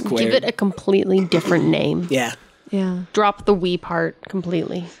 Give it a completely different name. Yeah. Yeah. Drop the Wii part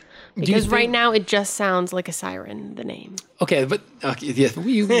completely. Because right now it just sounds like a siren, the name. Okay, but yeah,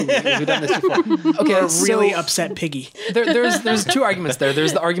 we've done this before. Okay, A really upset piggy. There's two arguments there.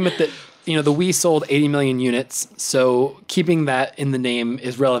 There's the argument that the Wii sold 80 million units, so keeping that in the name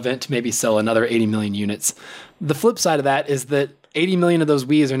is relevant to maybe sell another 80 million units. The flip side of that is that 80 million of those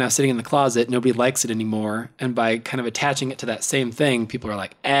Wiis are now sitting in the closet. Nobody likes it anymore, and by kind of attaching it to that same thing, people are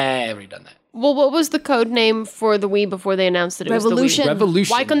like, I've already done that. Well, what was the code name for the Wii before they announced that it was the Wii?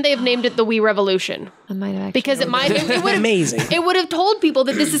 Revolution. Why couldn't they have named it the Wii Revolution? I might have Because it would amazing. It would have told people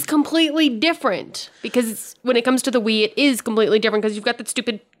that this is completely different. Because when it comes to the Wii, it is completely different because you've got that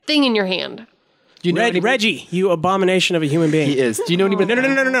stupid thing in your hand. Do you know Reggie, you abomination of a human being. He is. Do you know anybody?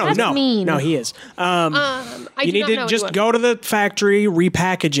 No. That's mean. No, he is. You need to just anyone. go to the factory,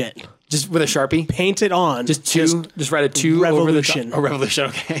 repackage it, Just with a Sharpie? paint it on. Just write a 2 Revolution. over the top. Oh, Revolution,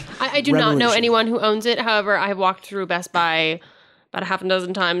 okay. I do not know Revolution. anyone who owns it. However, I have walked through Best Buy about a half a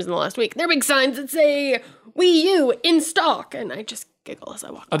dozen times in the last week. There are big signs that say Wii U in stock. And I just giggle as I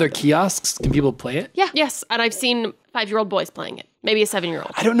walk. Are there kiosks? Can people play it? Yeah. Yes. And I've seen 5-year-old boys playing it. Maybe a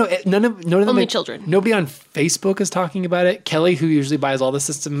 7-year-old. I don't know. None of them. Only children. Nobody on Facebook is talking about it. Kelly, who usually buys all the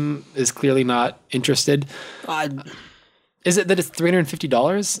system, is clearly not interested. Is it that it's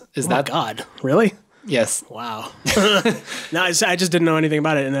 $350? Is that God, really? Yes. Wow. No, I just didn't know anything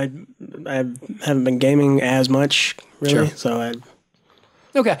about it, and I haven't been gaming as much, really. Sure. So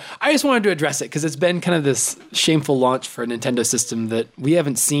Okay. I just wanted to address it because it's been kind of this shameful launch for a Nintendo system that we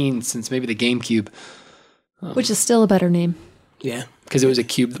haven't seen since maybe the GameCube, Which is still a better name. yeah. because it was a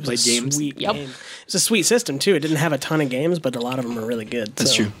cube that played games. Sweet game. It's a sweet system too. It didn't have a ton of games, but a lot of them are really good.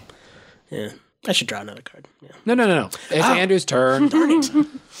 That's true. Yeah, I should draw another card. Yeah. No. It's Andrew's turn. Darn it.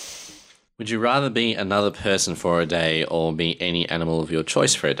 Would you rather be another person for a day or be any animal of your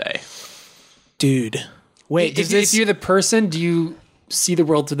choice for a day? Dude, wait. If you're the person, do you see the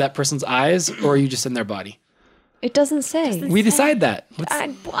world through that person's eyes, or are you just in their body? It doesn't say. We decide that.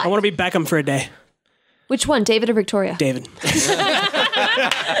 I want to be Beckham for a day. Which one, David or Victoria? David.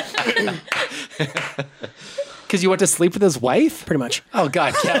 Because you went to sleep with his wife? Pretty much. Oh,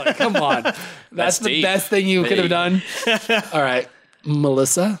 God, Kelly, come on. That's the deep. best thing you could have done. All right.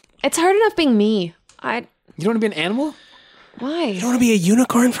 Melissa, It's hard enough being me. you don't want to be an animal? Why? I want to be a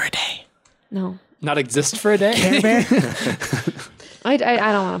unicorn for a day. No. Not exist for a day? Care Bear? I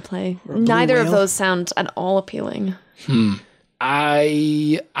don't want to play. Neither of whale? those sound at all appealing.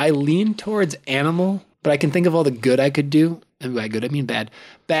 I lean towards animal, but I can think of all the good I could do. And by good, I mean bad.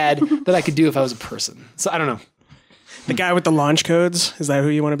 Bad that I could do if I was a person. So I don't know. The guy with the launch codes, is that who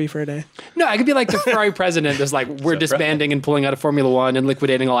you want to be for a day? No, I could be like the Ferrari president that's like, we're disbanding and pulling out of Formula One and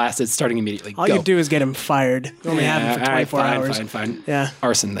liquidating all assets starting immediately. All Go. you do is get him fired. You only have him for 24 hours. Fine. Yeah.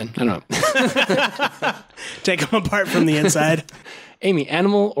 Arson then. I don't know. Take him apart from the inside. Amy,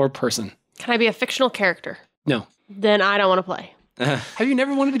 animal or person? Can I be a fictional character? No. Then I don't want to play. Have you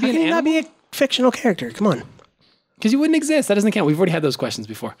never wanted to be How an can you not animal? be a fictional character? Come on. Because you wouldn't exist. That doesn't count. We've already had those questions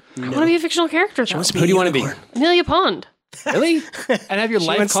before. I want to be a fictional character, though. Who do you want to be? Amelia Pond. Really? And have your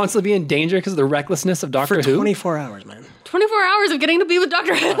life wants- constantly be in danger because of the recklessness of Doctor Who? 24 hours, man. 24 hours of getting to be with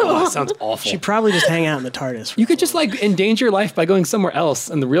Doctor Who. Oh, that sounds awful. She'd probably just hang out in the TARDIS. You could just like endanger your life by going somewhere else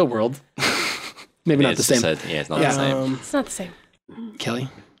in the real world. Maybe not the same. It's not the same. It's not the same. Kelly,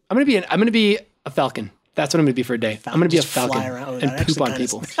 I'm gonna be a falcon. That's what I'm gonna be for a day. I'm gonna be a Just fly falcon around. and That poop on actually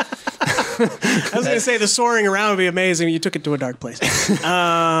people. I was going to say the soaring around would be amazing. You took it to a dark place.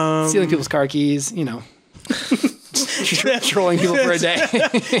 Stealing people's car keys. You know, trolling people for a day.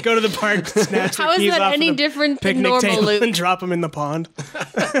 Go to the park, snatch How their is keys that off any the different than picnic normal, table Luke? and drop them in the pond.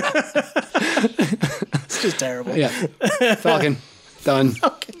 It's just terrible. Yeah, falcon. Done.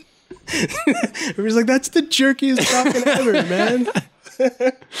 Everybody's like, that's the jerkiest falcon ever, man.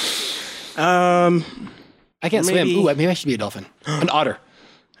 I can't swim. Maybe- Ooh, maybe I should be a dolphin. An otter.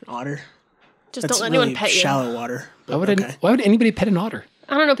 Otter. Just That's don't let anyone really pet you. shallow water. Why would Okay. why would anybody pet an otter?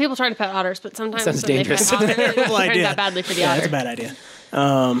 I don't know. People try to pet otters, but sometimes Sounds when dangerous. they pet otters, it Terrible turns idea. out badly for the Yeah, otter. that's a bad idea.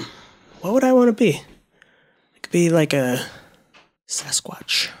 What would I want to be? I could be like a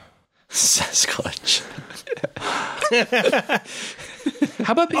Sasquatch. Sasquatch.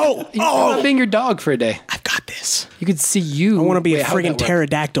 How about being, how about being your dog for a day? I've got this. You could see you. I want to be a Wait, how would friggin' that work?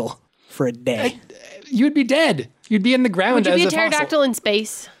 pterodactyl for a day. You would be dead. You'd be in the ground. Would you as be a fossil. pterodactyl in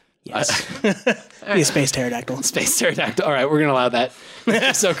space? Yes. Be a space pterodactyl. Space pterodactyl. All right, we're gonna allow that.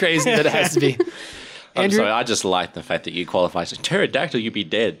 It's so crazy that it has to be. I'm Andrew? sorry, I just like the fact that you qualify as pterodactyl, you'd be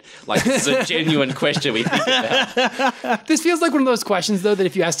dead. Like, this is a genuine question we think about. This feels like one of those questions, though, that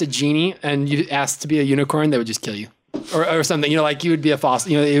if you asked a genie and you asked to be a unicorn, they would just kill you, or something. You know, like you would be a fossil.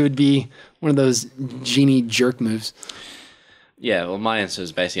 You know, it would be one of those genie jerk moves. Yeah, well, my answer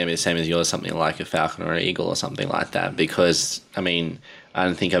is basically going to be the same as yours, something like a falcon or an eagle or something like that. Because, I mean, I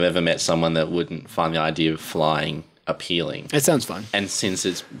don't think I've ever met someone that wouldn't find the idea of flying appealing. It sounds fun. And since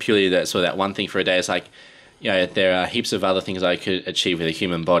it's purely that one thing for a day, it's like, you know, there are heaps of other things I could achieve with a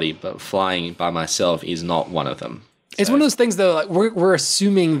human body, but flying by myself is not one of them. It's one of those things, though. Like we're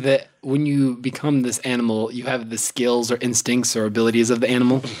assuming that when you become this animal, you have the skills or instincts or abilities of the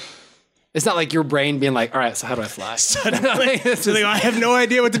animal. It's not like your brain being like, all right, so how do I fly? So they go, I have no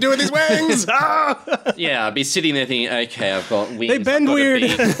idea what to do with these wings. Ah! Yeah, I'd be sitting there thinking, okay, I've got wings. They bend I've got a weird.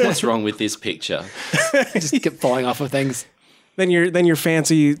 beak. What's wrong with this picture? Just keep falling off of things. Then your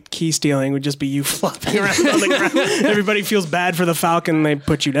fancy key stealing would just be you flopping around on the ground. Everybody feels bad for the falcon and they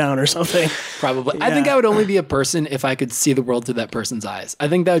put you down or something. Probably. I think Yeah. I would only be a person if I could see the world through that person's eyes. I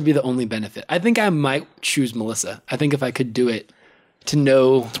think that would be the only benefit. I think I might choose Melissa. I think if I could do it, to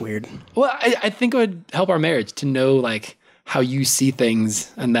know. It's weird. Well, I think it would help our marriage to know like how you see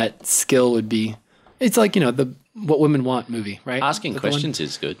things, and that skill would be. It's like, you know, the What Women Want movie, right? Asking Is that the one? questions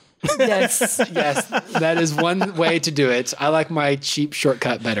is good. Yes, yes, that is one way to do it. I like my cheap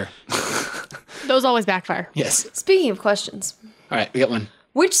shortcut better. Those always backfire. Yes. Speaking of questions, All right, we got one.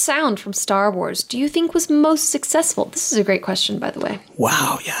 which sound from Star Wars do you think was most successful? This is a great question, by the way.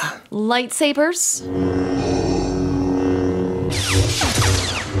 Wow, yeah. Lightsabers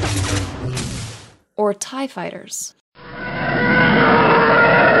or TIE fighters?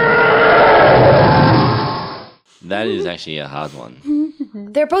 That is actually a hard one.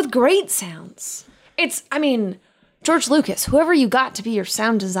 They're both great sounds. George Lucas, whoever you got to be your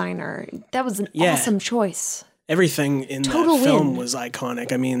sound designer, that was an Yeah. awesome choice. Everything in Total that film win. was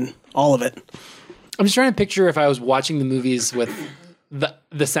iconic. I mean, all of it. I'm just trying to picture if I was watching the movies with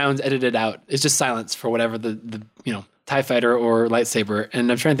the sounds edited out. It's just silence for whatever the TIE fighter or lightsaber,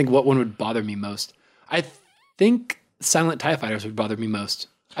 and I'm trying to think what one would bother me most. I think silent TIE fighters would bother me most.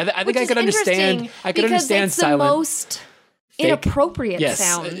 I think Which I is could understand. interesting I could because understand it's silent. the most fake- inappropriate yes,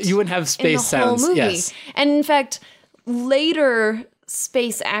 sound. you wouldn't have in space the whole sounds. movie. Yes, And in fact, later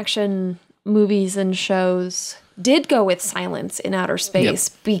space action movies and shows did go with silence in outer space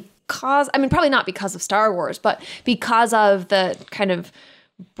because, probably not because of Star Wars, but because of the kind of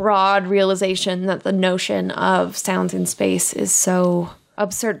broad realization that the notion of sounds in space is so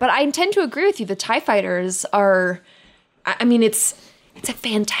absurd. But I tend to agree with you. The TIE fighters are, it's a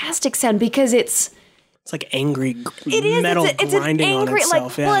fantastic sound because it's like angry it is metal it's grinding an angry, on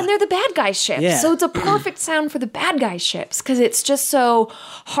itself. well, and they're the bad guy ships, Yeah. so it's a perfect sound for the bad guy ships because it's just so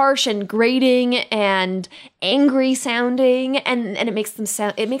harsh and grating and angry sounding, and it makes them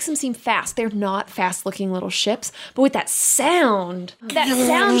seem fast. They're not fast looking little ships, but with that sound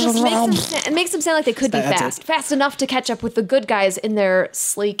just makes them sound like they could be fast enough to catch up with the good guys in their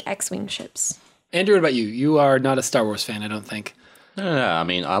sleek X-wing ships. Andrew, what about you? You are not a Star Wars fan, I don't think. No. I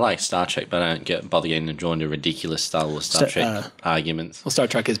mean, I like Star Trek, but I don't bother getting drawn to ridiculous Star Wars, Star Trek arguments. Well, Star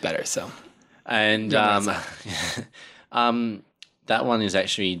Trek is better, so. And that one is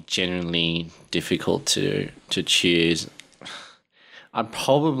actually generally difficult to choose. I'd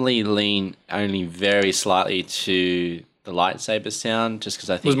probably lean only very slightly to the lightsaber sound, just because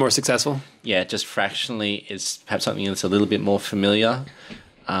I think It was more successful? yeah, just fractionally, it's perhaps something that's a little bit more familiar.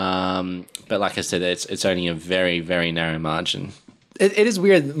 But like I said, it's only a very, very narrow margin. It is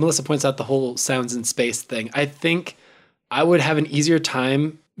weird. Melissa points out the whole sounds in space thing. I think I would have an easier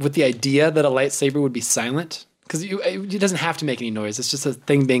time with the idea that a lightsaber would be silent because it doesn't have to make any noise. It's just a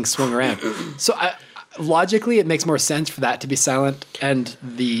thing being swung around. So logically, it makes more sense for that to be silent and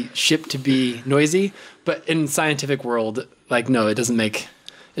the ship to be noisy. But in scientific world, like, no, it doesn't make...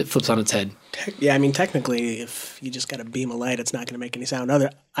 It flips on its head. Yeah, I mean, technically, if you just got a beam of light, it's not going to make any sound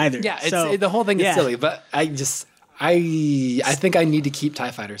either. Yeah, the whole thing is silly, but I think I need to keep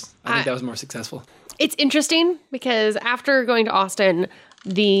TIE Fighters. I think that was more successful. It's interesting because after going to Austin,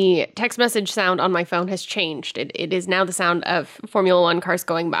 the text message sound on my phone has changed. It is now the sound of Formula One cars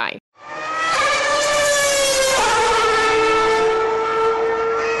going by.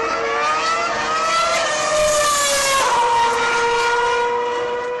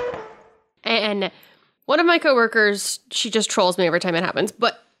 And one of my coworkers, she just trolls me every time it happens,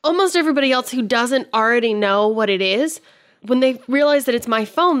 but almost everybody else who doesn't already know what it is, when they realize that it's my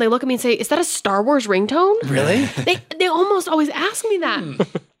phone, they look at me and say, "Is that a Star Wars ringtone?" Really? They almost always ask me that.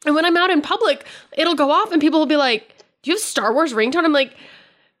 And when I'm out in public, it'll go off and people will be like, "Do you have Star Wars ringtone?" I'm like,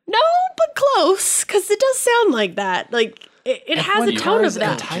 "No, but close," because it does sound like that. Like, it has a tone of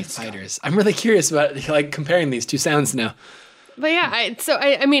that. TIE Fighters. I'm really curious about like comparing these two sounds now. But yeah,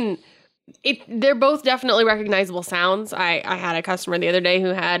 I mean... they're both definitely recognizable sounds. I had a customer the other day who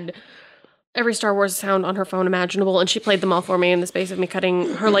had every Star Wars sound on her phone imaginable, and she played them all for me in the space of me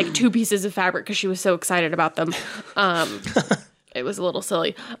cutting her like 2 pieces of fabric because she was so excited about them. It was a little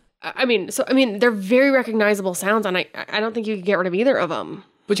silly. I mean, they're very recognizable sounds, and I don't think you could get rid of either of them.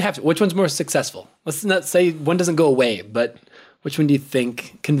 But you have to. Which one's more successful? Let's not say one doesn't go away, but which one do you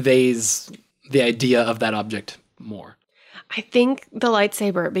think conveys the idea of that object more? I think the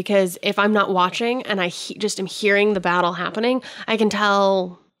lightsaber, because if I'm not watching and I just am hearing the battle happening, you can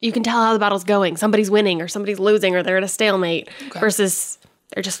tell how the battle's going. Somebody's winning or somebody's losing or they're at a stalemate versus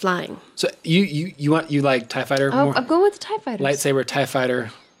they're just flying. So you like TIE Fighter more? I'm going with the TIE Fighters. Lightsaber, TIE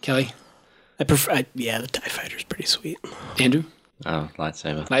Fighter. Kelly? I prefer, the TIE Fighter's pretty sweet. Andrew? Oh,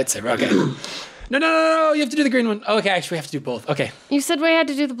 lightsaber. Lightsaber, okay. No, you have to do the green one. Oh, okay, actually we have to do both. Okay. You said we had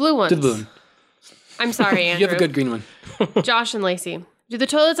to do the blue ones. Do the blue one. I'm sorry, Andrew. You have a good green one. Josh and Lacey, do the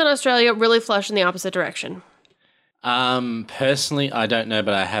toilets in Australia really flush in the opposite direction? Personally, I don't know,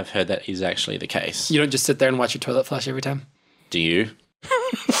 but I have heard that is actually the case. You don't just sit there and watch your toilet flush every time? Do you?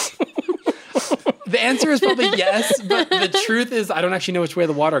 The answer is probably yes, but the truth is I don't actually know which way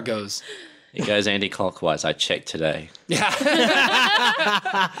the water goes. It goes anti-clockwise. I checked today. Yeah.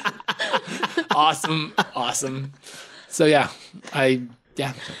 Awesome. So yeah. No,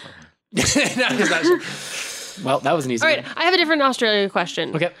 I'm just not sure. Well, that was an easy one. All right, I have a different Australia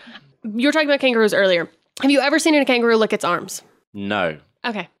question. Okay. You were talking about kangaroos earlier. Have you ever seen a kangaroo lick its arms? No.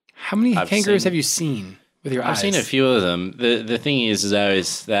 Okay. How many kangaroos have you seen with your eyes? I've seen a few of them. The thing is, though,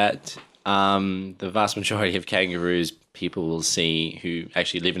 is that the vast majority of kangaroos people will see who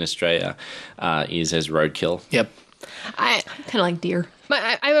actually live in Australia is as roadkill. Yep. I kind of like deer.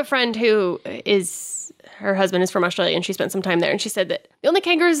 I have a friend who her husband is from Australia, and she spent some time there, and she said that the only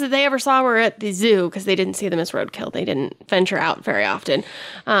kangaroos that they ever saw were at the zoo because they didn't see them as roadkill. They didn't venture out very often,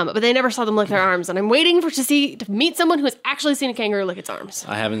 but they never saw them lick their arms. And I'm waiting to meet someone who has actually seen a kangaroo lick its arms.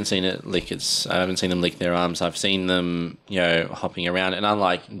 I haven't seen them lick their arms. I've seen them, hopping around, and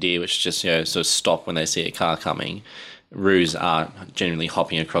unlike deer, which just sort of stop when they see a car coming. Roos are generally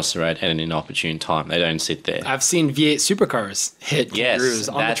hopping across the road at an inopportune time. They don't sit there. I've seen V8 supercars hit kangaroos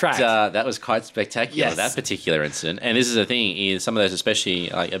on the track. That was quite spectacular, yes. That particular incident. And this is the thing, is some of those, especially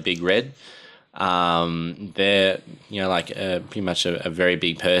like a big red, they're, pretty much a very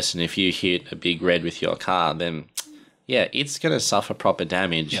big person. If you hit a big red with your car, then, it's going to suffer proper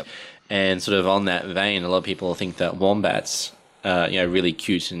damage. Yep. And sort of on that vein, a lot of people think that wombats really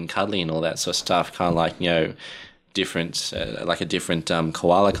cute and cuddly and all that sort of stuff, kind of like, different, like a different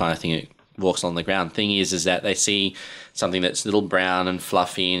koala kind of thing. It walks on the ground. Thing is that they see something that's little brown and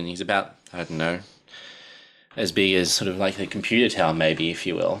fluffy, and he's about, I don't know, as big as sort of like a computer tower, maybe, if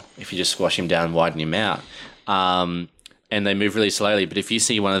you will, if you just squash him down and widen him out. And they move really slowly. But if you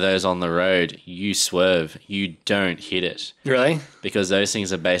see one of those on the road, you swerve. You don't hit it. Really? Because those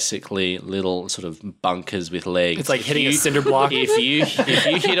things are basically little sort of bunkers with legs. It's like hitting a cinder block. If you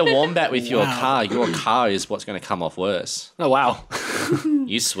hit a wombat with your car is what's going to come off worse. Oh, wow.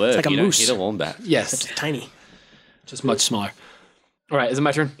 You swerve. like a you moose. don't hit a wombat. Yes. It's tiny. Just much smaller. All right. Is it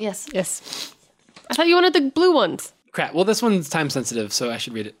my turn? Yes. Yes. I thought you wanted the blue ones. Crap. Well, this one's time sensitive, so I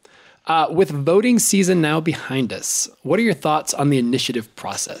should read it. With voting season now behind us, what are your thoughts on the initiative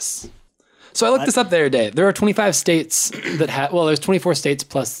process? So I looked this up the other day. There are 25 states that have, there's 24 states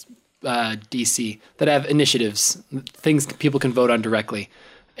plus DC that have initiatives, things people can vote on directly.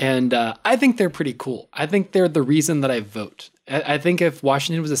 And I think they're pretty cool. I think they're the reason that I vote. I think if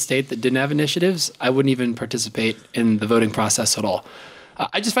Washington was a state that didn't have initiatives, I wouldn't even participate in the voting process at all.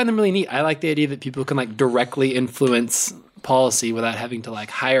 I just find them really neat. I like the idea that people can like directly influence policy without having to like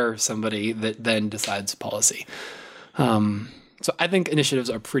hire somebody that then decides policy. So I think initiatives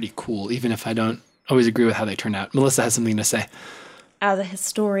are pretty cool, even if I don't always agree with how they turn out. Melissa has something to say. As a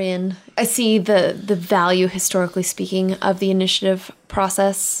historian, I see the value, historically speaking, of the initiative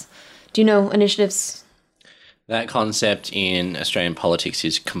process. Do you know initiatives? That concept in Australian politics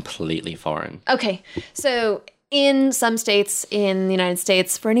is completely foreign. Okay, so in some states in the United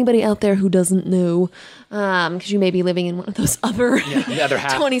States, for anybody out there who doesn't know, because you may be living in one of those other, the other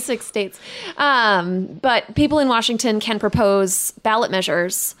half. 26 states, but people in Washington can propose ballot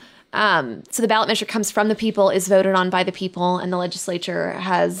measures. So the ballot measure comes from the people, is voted on by the people, and the legislature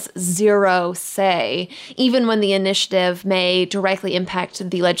has zero say, even when the initiative may directly impact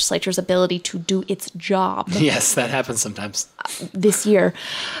the legislature's ability to do its job. Yes, that happens sometimes. This year.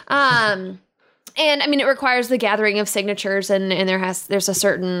 And I mean, it requires the gathering of signatures, and there's a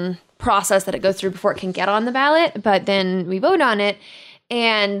certain process that it goes through before it can get on the ballot, but then we vote on it.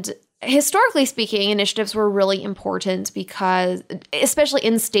 And historically speaking, initiatives were really important because, especially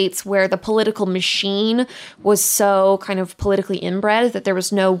in states where the political machine was so kind of politically inbred that there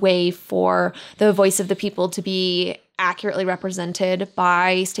was no way for the voice of the people to be accurately represented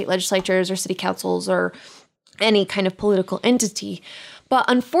by state legislatures or city councils or any kind of political entity. But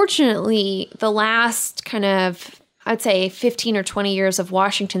unfortunately, the last kind of, I'd say 15 or 20 years of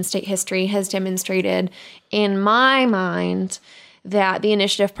Washington state history has demonstrated, in my mind, that the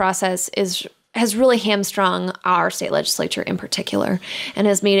initiative process has really hamstrung our state legislature in particular, and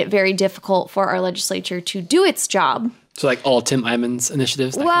has made it very difficult for our legislature to do its job. So like all Tim Eyman's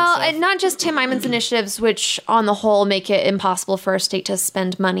initiatives? Well, not just Tim Eyman's initiatives, which on the whole make it impossible for a state to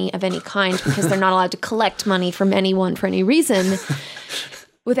spend money of any kind because they're not allowed to collect money from anyone for any reason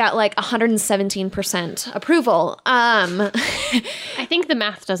without like 117% approval. I think the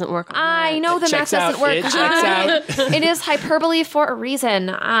math doesn't work on that. I know the math doesn't work. It checks out. It is hyperbole for a reason.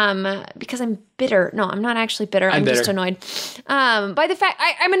 Because I'm bitter. No, I'm not actually bitter. I'm bitter. just annoyed. By the fact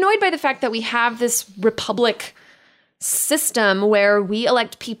I'm annoyed by the fact that we have this republic system where we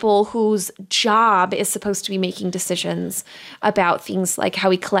elect people whose job is supposed to be making decisions about things like how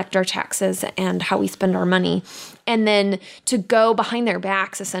we collect our taxes and how we spend our money. And then to go behind their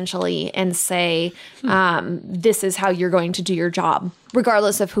backs, essentially, and say, this is how you're going to do your job,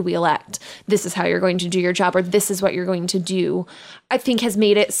 regardless of who we elect. This is how you're going to do your job, or this is what you're going to do, I think has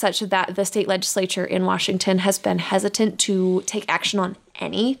made it such that the state legislature in Washington has been hesitant to take action on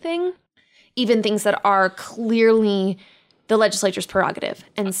anything, even things that are clearly the legislature's prerogative.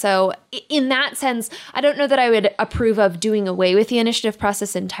 And so in that sense, I don't know that I would approve of doing away with the initiative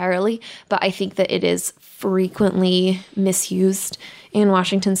process entirely, but I think that it is frequently misused in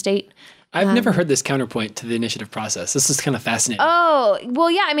Washington state. I've never heard this counterpoint to the initiative process. This is kind of fascinating. Oh,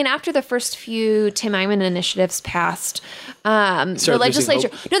 well, yeah. I mean, after the first few Tim Eyman initiatives passed, the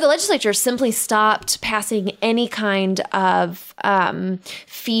legislature simply stopped passing any kind of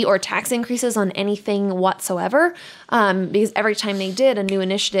fee or tax increases on anything whatsoever, because every time they did, a new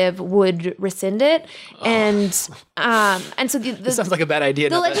initiative would rescind it, and so this sounds like a bad idea.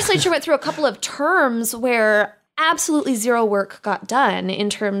 The legislature went through a couple of terms where absolutely zero work got done in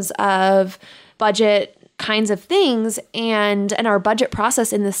terms of budget kinds of things, and our budget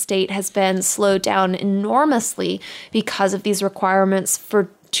process in the state has been slowed down enormously because of these requirements for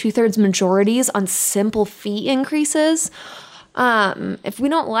 2/3 majorities on simple fee increases. If we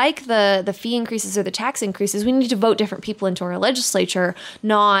don't like the fee increases or the tax increases, we need to vote different people into our legislature,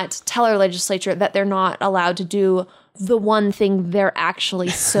 not tell our legislature that they're not allowed to do the one thing they're actually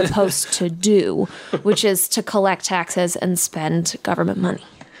supposed to do, which is to collect taxes and spend government money.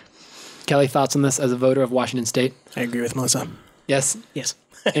 Kelly, thoughts on this as a voter of Washington State? I agree with Melissa. Yes? Yes.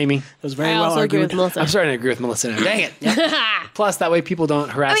 Amy? It was very I well also agree argued. with Melissa. I'm starting to agree with Melissa now. Dang it. Plus, that way people don't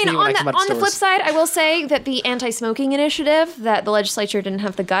harass me when I come out of On the flip stores. side, I will say that the anti-smoking initiative that the legislature didn't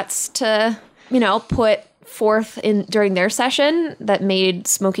have the guts to, put forth during their session that made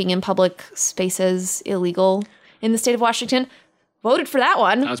smoking in public spaces illegal in the state of Washington, voted for that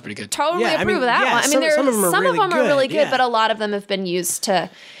one. That was pretty good. Totally Yeah, I approve mean, of that yeah, one. I mean, some of them are really good, yeah. but a lot of them have been used to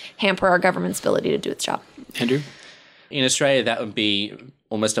hamper our government's ability to do its job. Andrew? In Australia, that would be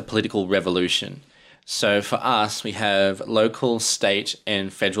almost a political revolution. So for us, we have local, state,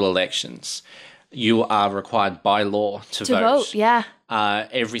 and federal elections. You are required by law to vote. Yeah.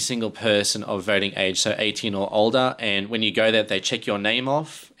 Every single person of voting age, so 18 or older. And when you go there, they check your name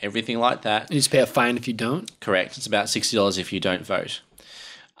off, everything like that. You just pay a fine if you don't? Correct. It's about $60 if you don't vote.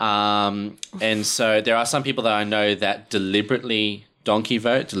 And so there are some people that I know that deliberately donkey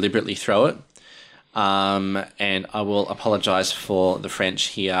vote, deliberately throw it. And I will apologise for the French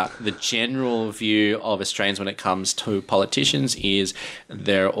here. The general view of Australians when it comes to politicians is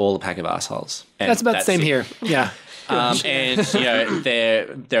they're all a pack of assholes. And That's about the same it. here. Yeah. And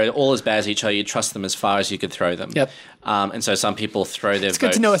they're all as bad as each other. You trust them as far as you could throw them. Yep. And so some people throw their It's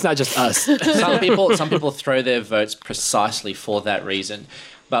votes. good to know it's not just us. Some people throw their votes precisely for that reason.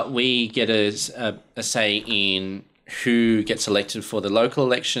 But we get a say in who gets elected for the local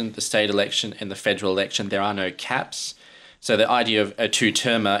election, the state election, and the federal election. There are no caps. So the idea of a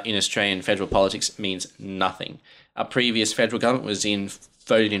two-termer in Australian federal politics means nothing. Our previous federal government was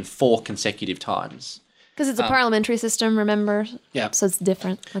voted in 4 consecutive times. Because it's a parliamentary system, remember? Yeah. So it's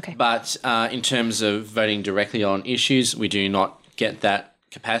different. Okay. But in terms of voting directly on issues, we do not get that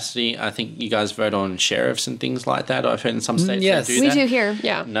capacity. I think you guys vote on sheriffs and things like that. I've heard in some states yes. they do We that. do here.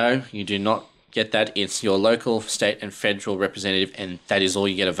 Yeah. No, you do not get that. It's your local, state, and federal representative, and that is all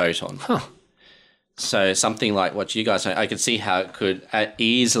you get a vote on. Huh. So something like what you guys know, I can see how it could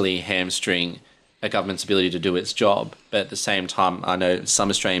easily hamstring a government's ability to do its job. But at the same time, I know some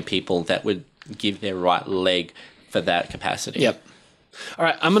Australian people that would give their right leg for that capacity. Yep. All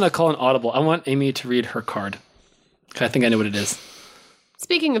right, I'm going to call an audible. I want Amy to read her card. 'Cause I think I know what it is.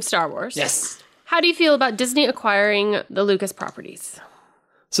 Speaking of Star Wars. Yes. How do you feel about Disney acquiring the Lucas properties?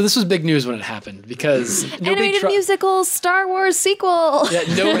 So this was big news when it happened because Animated musical, Star Wars sequel.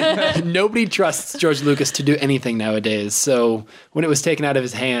 nobody trusts George Lucas to do anything nowadays. So when it was taken out of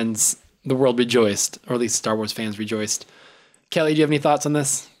his hands, the world rejoiced, or at least Star Wars fans rejoiced. Kelly, do you have any thoughts on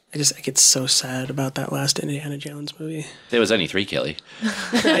this? I get so sad about that last Indiana Jones movie. There was only 3, Kelly.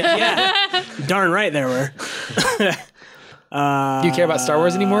 Yeah, darn right there were. Do you care about Star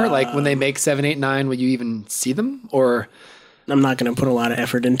Wars anymore? Like when they make 7, 8, 9, will you even see them? Or I'm not going to put a lot of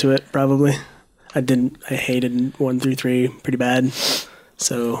effort into it, probably. I hated 1 through 3 pretty bad.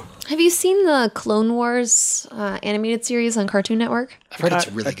 So Have you seen the Clone Wars animated series on Cartoon Network? I've heard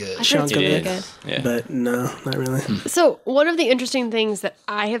it's really good. I've heard it's really It good. is. Yeah. but no, not really. So one of the interesting things that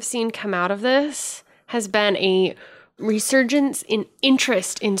I have seen come out of this has been a resurgence in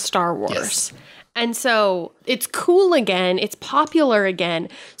interest in Star Wars. Yes. And so it's cool again. It's popular again.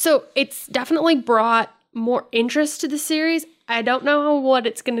 So it's definitely brought more interest to the series. I don't know what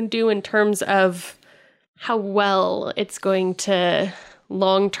it's going to do in terms of how well it's going to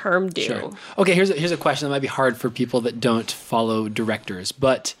long-term do. Sure. Okay, here's a question that might be hard for people that don't follow directors,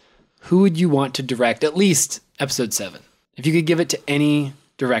 but who would you want to direct at least episode 7? If you could give it to any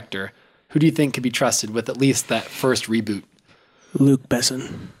director, who do you think could be trusted with at least that first reboot? Luke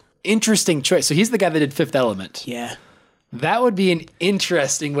Besson. Interesting choice. So he's the guy that did Fifth Element. Yeah. That would be an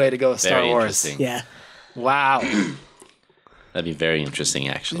interesting way to go with Star Very Wars. interesting. Yeah. Wow. That'd be very interesting,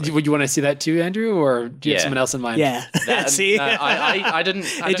 actually. Would you want to see that too, Andrew, or do you have Yeah. someone else in mind? Yeah. See? No, I didn't.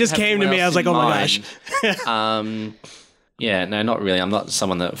 It just came to me. I was like, oh my gosh. Yeah, no, not really. I'm not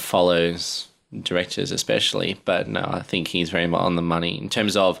someone that follows directors, especially. But no, I think he's very much on the money in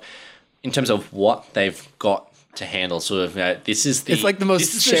terms of what they've got to handle. Sort of, this is the. It's like the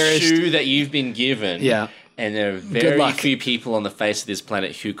most this is cherished- the shoe that you've been given. Yeah. And there are Good very luck. few people on the face of this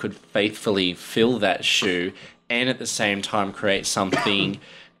planet who could faithfully fill that shoe and at the same time create something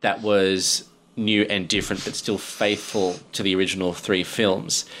that was new and different but still faithful to the original 3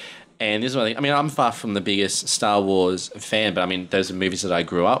 films. And this is what I think. I mean, I'm far from the biggest Star Wars fan, but I mean, those are movies that I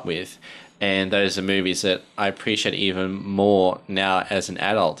grew up with. And those are movies that I appreciate even more now as an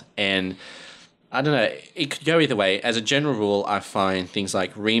adult. And I don't know. It could go either way. As a general rule, I find things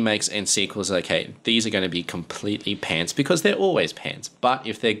like remakes and sequels, okay, these are going to be completely pants because they're always pants. But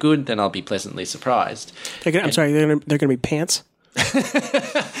if they're good, then I'll be pleasantly surprised. I'm sorry, they're gonna be pants.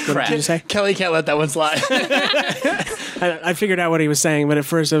 What did you say? Kelly can't let that one slide. I figured out what he was saying, but at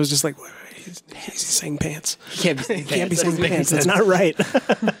first I was just like, he's saying pants. He can't be saying He can't be pants. saying pants. That's not right.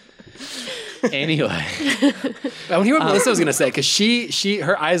 Anyway. I want to hear what Melissa was going to say, because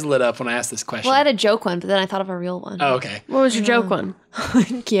her eyes lit up when I asked this question. Well, I had a joke one, but then I thought of a real one. Oh, okay. What was your joke one?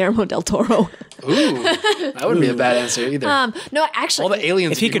 Guillermo del Toro. Ooh, that wouldn't be a bad answer either. No, actually, All the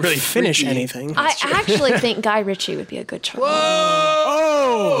aliens If he would be could really finish freaky. anything. I actually think Guy Ritchie would be a good choice.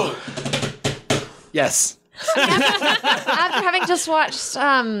 Oh! Yes. After having just watched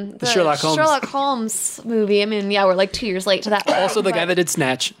the Sherlock Holmes. Holmes movie, I mean, yeah, we're like 2 years late to that. Also, the but, guy that did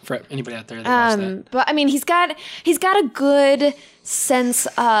Snatch, for anybody out there that watched that. But I mean, he's got a good sense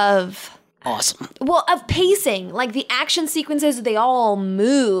of Awesome. of pacing. Like the action sequences, they all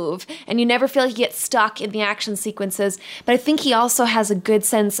move, and you never feel like you get stuck in the action sequences. But I think he also has a good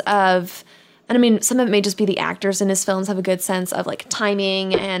sense of. And I mean, some of it may just be the actors in his films have a good sense of like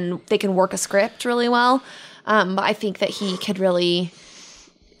timing, and they can work a script really well. But I think that he could really.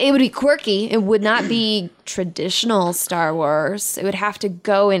 It would be quirky. It would not be traditional Star Wars. It would have to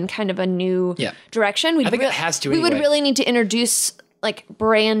go in kind of a new direction. I think it has to We would anyway. really need to introduce like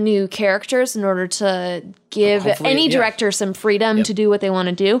brand new characters in order to give Hopefully, any yeah. director some freedom to do what they want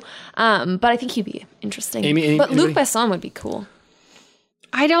to do. But I think he'd be interesting. But Luc Besson would be cool.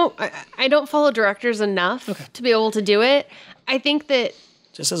 I don't follow directors enough to be able to do it. I think that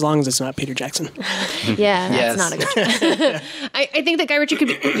Just as long as it's not Peter Jackson. Yeah, that's Yes. not a good choice. I think that Guy Ritchie could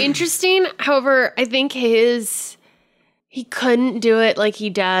be interesting. However, I think he couldn't do it like he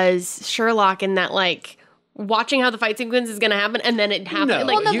does Sherlock in that like watching how the fight sequence is going to happen and then it happened. No.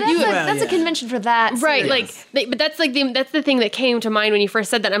 Like, Well, no, that's a convention for that. right, series. but that's like that's the thing that came to mind when you first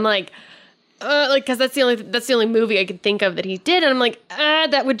said that. I'm like because that's the only movie I could think of that he did, and I'm like, I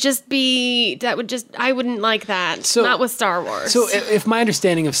wouldn't like that. So- Not with Star Wars. So if my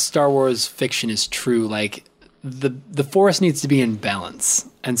understanding of Star Wars fiction is true, like the Force needs to be in balance.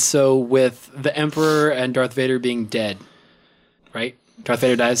 And so with the Emperor and Darth Vader being dead, right? Darth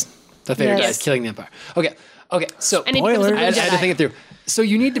Vader dies, Yes. killing the Empire. Okay. So And he becomes a Spoiler. I had to Jedi. think it through. So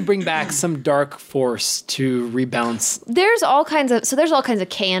you need to bring back some dark force to rebalance. There's all kinds of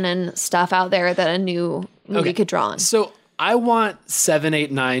canon stuff out there that a new movie could draw on. So I want 7,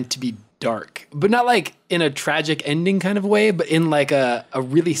 8, 9 to be dark, but not like in a tragic ending kind of way, but in like a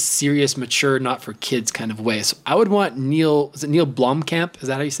really serious, mature, not for kids kind of way. So I would want Neil Blomkamp? Is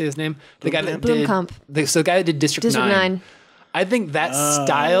that how you say his name? The guy that Blomkamp. the guy that did District 9. I think that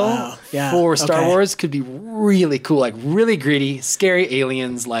style wow. Yeah, for Star okay. Wars could be really cool, like really gritty, scary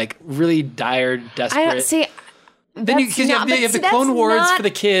aliens, like really dire, desperate. I don't see. Then you have the Clone Wars for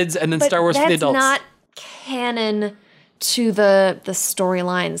the kids, and then Star Wars for the adults. That's not canon to the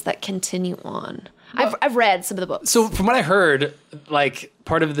storylines that continue on. I've read some of the books. So from what I heard, like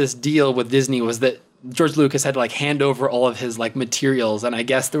part of this deal with Disney was that George Lucas had to like hand over all of his like materials, and I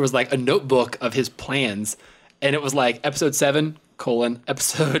guess there was like a notebook of his plans, and it was like episode 7,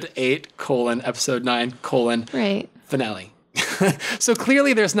 episode 8, episode 9, right. finale. So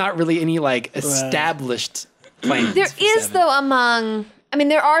clearly there's not really any like established plans. There for is 7. though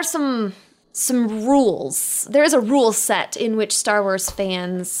there are some rules. There is a rule set in which Star Wars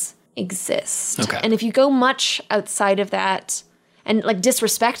fans exist. Okay. And if you go much outside of that and like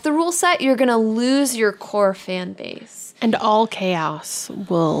disrespect the rule set, you're going to lose your core fan base. and all chaos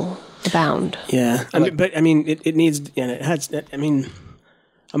will abound. Yeah, it needs, and it has. I mean,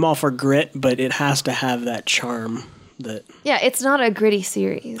 I'm all for grit, but it has to have that charm. That Yeah, it's not a gritty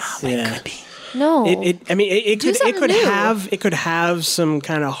series. yeah, No. it could have some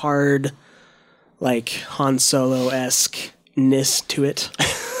kind of hard, like Han Solo-esque-ness to it.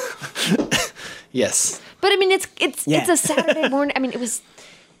 Yes. But I mean, it's a Saturday morning. I mean, it was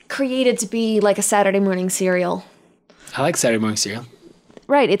created to be like a Saturday morning cereal. I like Saturday morning cereal.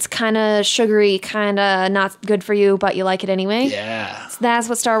 Right. It's kind of sugary, kind of not good for you, but you like it anyway. Yeah. That's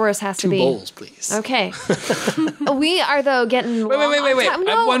what Star Wars has to 2 be. bowls, please. Okay. We are though getting Wait. long on time. I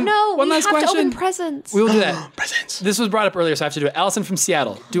have one we last have to question. open presents. We will do that. Presents. This was brought up earlier, so I have to do it. Allison from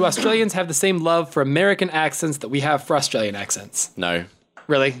Seattle. Do Australians have the same love for American accents that we have for Australian accents? No.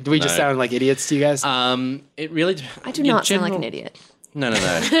 Really? Do we just No. sound like idiots to you guys? It really. I do not sound like an idiot. No.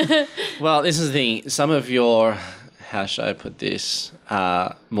 Well, this is the thing. Some of your, how should I put this,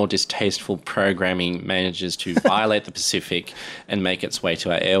 more distasteful programming manages to violate the Pacific and make its way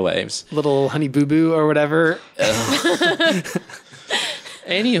to our airwaves. Little honey boo boo or whatever.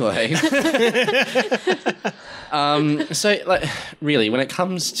 Anyway, so like really, when it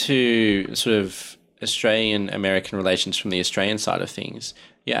comes to sort of Australian-American relations from the Australian side of things,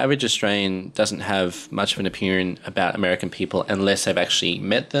 your average Australian doesn't have much of an opinion about American people unless they've actually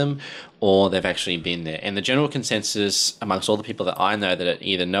met them or they've actually been there. And the general consensus amongst all the people that I know that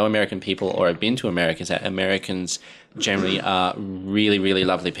either know American people or have been to America is that Americans generally are really, really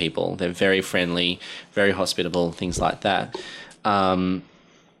lovely people. They're very friendly, very hospitable, things like that.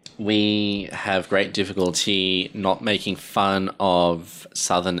 We have great difficulty not making fun of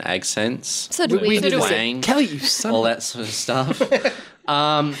Southern accents. So do we. Twang, Kelly, you son all of a... that sort of stuff.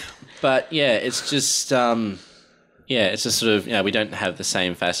 But yeah, it's just it's just sort of we don't have the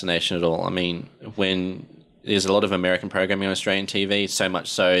same fascination at all. I mean, when there's a lot of American programming on Australian TV, so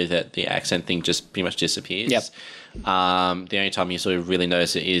much so that the accent thing just pretty much disappears. Yep. The only time you sort of really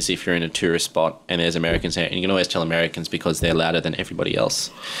notice it is if you're in a tourist spot and there's Americans there, and you can always tell Americans because they're louder than everybody else.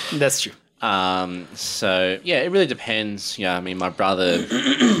 That's true. So yeah, it really depends. Yeah, I mean, my brother,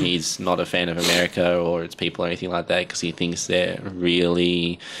 he's not a fan of America or its people or anything like that because he thinks they're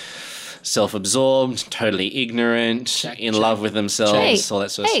really self-absorbed, totally ignorant, in love with themselves, all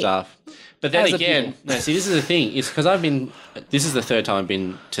that sort of stuff. But then again, no, see, this is the thing. It's because this is the third time I've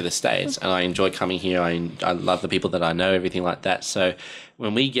been to the States and I enjoy coming here. I love the people that I know, everything like that. So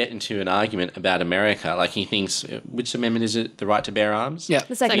when we get into an argument about America, like he thinks, which amendment is it? The right to bear arms? Yeah.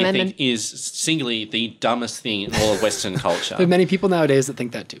 The Second Amendment is singularly the dumbest thing in all of Western culture. There are many people nowadays that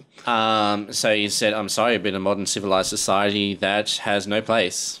think that too. So he said, I'm sorry, but in a modern civilized society, that has no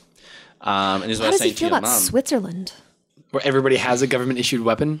place. And this is what How I does was he saying to feel your about mum. Switzerland? Where everybody has a government-issued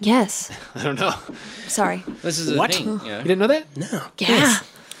weapon? Yes. I don't know. Sorry. This is the What? thing. You didn't know that? No. Yeah.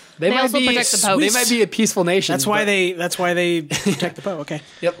 They also protect the Pope. They might be a peaceful nation. That's why but- they protect the Pope. Okay.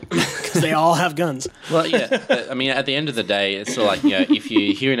 Yep. Because they all have guns. Well, yeah. But, I mean, at the end of the day, it's sort of like, if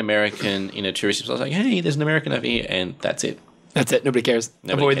you hear an American in a tourist spot, it's like, hey, there's an American over here, and that's it. That's it. Nobody cares.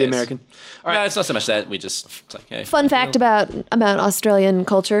 Nobody Avoid the cares. American. All right. No, it's not so much that. We just, it's like, hey. Fun fact about Australian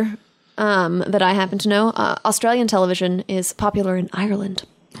culture that I happen to know. Australian television is popular in Ireland.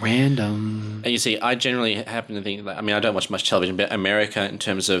 Random. And you see, I generally happen to think that, I mean, I don't watch much television, but America, in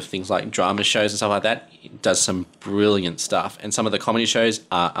terms of things like drama shows and stuff like that, does some brilliant stuff. And some of the comedy shows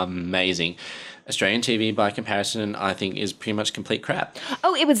are amazing. Australian TV, by comparison, I think is pretty much complete crap.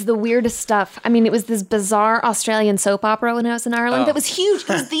 Oh, it was the weirdest stuff. I mean, it was this bizarre Australian soap opera when I was in Ireland. That was huge. It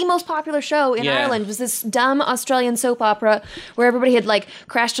was the most popular show in Ireland. It was this dumb Australian soap opera where everybody had like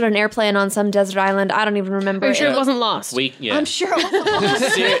crashed on an airplane on some desert island. I don't even remember. Are you sure it wasn't Lost? I'm sure it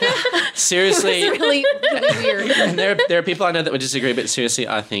wasn't. Seriously. really, really weird. And there are people I know that would disagree, but seriously,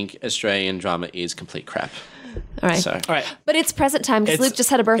 I think Australian drama is complete crap. All right. So, All right. But it's present time because It's- Luke just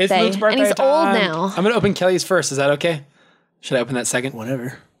had a birthday. It's Luke's birthday and he's old time. now. I'm going to open Kelly's first. Is that okay? Should I open that second?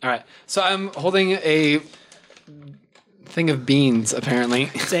 Whatever. All right. So I'm holding a thing of beans, apparently.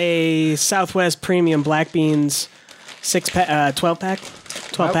 It's a Southwest Premium Black Beans 12 pack.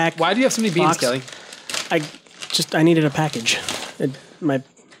 12 pack. Why do you have so many beans, box. Kelly? I needed a package.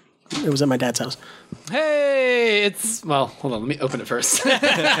 It was at my dad's house. Hey, it's... Well, hold on. Let me open it first.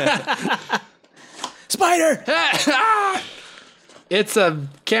 Spider! It's a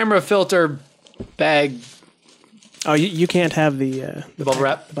camera filter bag. Oh, you can't have the Bubble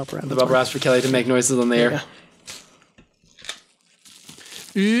wrap. The bubble wrap. The bubble wrap's for Kelly to make noises on the air.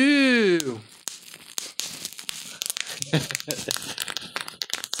 Ooh.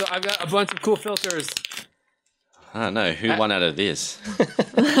 So I've got a bunch of cool filters. I don't know. Who won out of this?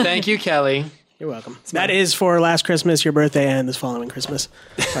 Thank you, Kelly. You're welcome. That is for last Christmas, your birthday, and this following Christmas.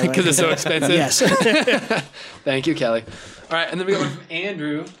 Because it's so expensive. Yes. Thank you, Kelly. All right, and then we got one from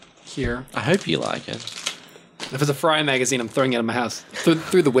Andrew here. I hope you like it. If it's a Fry magazine, I'm throwing it at my house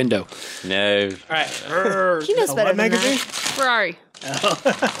through the window. No. All right. He knows better What than magazine? that. Ferrari.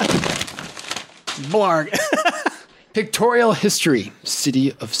 Blarg. Pictorial history,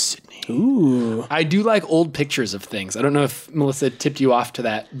 City of Sydney. Ooh. I do like old pictures of things. I don't know if Melissa tipped you off to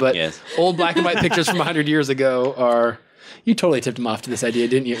that, but Yes. old black and white pictures from 100 years ago are... You totally tipped him off to this idea,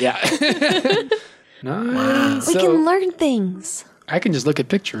 didn't you? Yeah. Nice. We So can learn things. I can just look at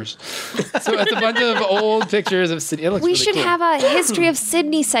pictures. So it's a bunch of old pictures of Sydney. It looks We really should cool. have a history of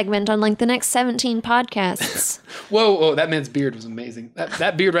Sydney segment on like the next 17 podcasts. Whoa, that man's beard was amazing.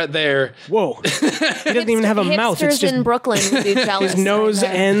 That beard right there. Whoa. He doesn't even have a mouth. It's Hipsters just in Brooklyn would be jealous. his nose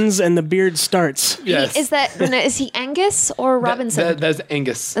right there. ends and the beard starts. Yes. Is he Angus or Robinson? That's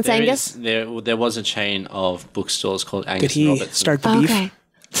Angus. That's There Angus? there was a chain of bookstores called Did Angus he Robertson. start the beef? Okay.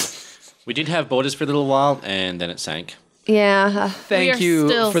 We did have Borders for a little while, and then it sank. Yeah. Thank We are you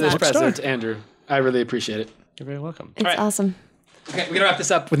still for this sad. present, Andrew. I really appreciate it. You're very welcome. It's awesome. Okay, we're gonna wrap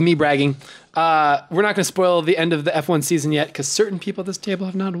this up with me bragging. We're not gonna spoil the end of the F1 season yet because certain people at this table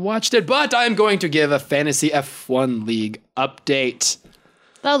have not watched it, but I'm going to give a fantasy F1 league update.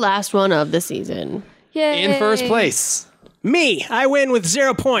 The last one of the season. Yay. In first place, Me, I win with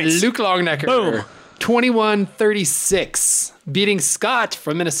 0 points. Luke Longnecker. Boom. 21-36, beating Scott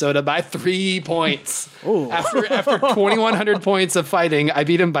from Minnesota by 3 points. After 2,100 points of fighting, I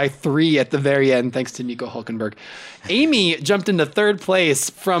beat him by 3 at the very end, thanks to Nico Hulkenberg. Amy jumped into third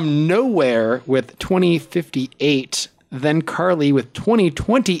place from nowhere with 2058. Then Carly with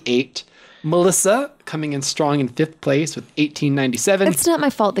 2028. Melissa coming in strong in fifth place with 1897. It's not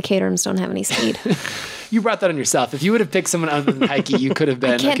my fault the Caterhams don't have any speed. You brought that on yourself. If you would have picked someone other than Heike, you could have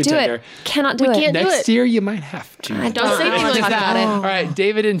been Can't a do contender. it. Cannot do it. can't do Next it. year, you might have to. I Don't say wanna things like talk that. about it. All right,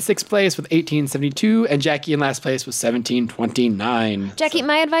 David in sixth place with 1872, and Jackie in last place with 1729. Jackie,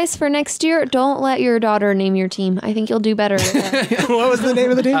 my advice for next year, don't let your daughter name your team. I think you'll do better with that. What was the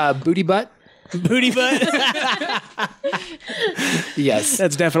name of the team? Booty Butt. Booty Butt. Yes.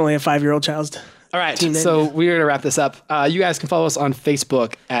 That's definitely a 5-year-old child's. All right, Team name. so we're going to wrap this up. You guys can follow us on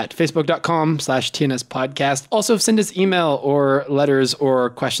Facebook at facebook.com/TNS podcast. Also, send us email or letters or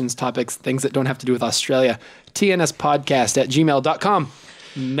questions, topics, things that don't have to do with Australia. tnspodcast@gmail.com.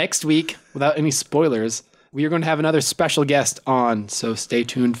 Next week, without any spoilers, we are going to have another special guest on, so stay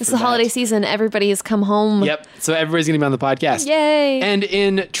tuned for It's the holiday season. Everybody has come home. Yep, so everybody's going to be on the podcast. Yay. And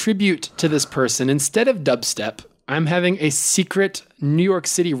in tribute to this person, instead of dubstep, I'm having a secret New York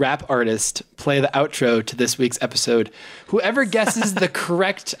City rap artist play the outro to this week's episode. Whoever guesses the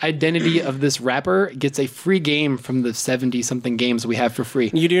correct identity of this rapper gets a free game from the 70-something games we have for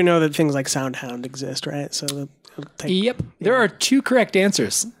free. You do know that things like Soundhound exist, right? So it'll take... Yep. There are 2 correct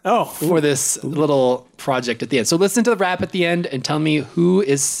answers for this little project at the end. So listen to the rap at the end and tell me who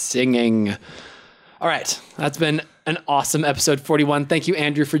is singing. All right. That's been an awesome episode 41. Thank you,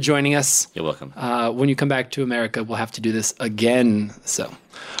 Andrew, for joining us. You're welcome. When you come back to America, we'll have to do this again. So, all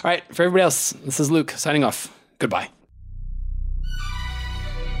right. For everybody else, this is Luke signing off. Goodbye.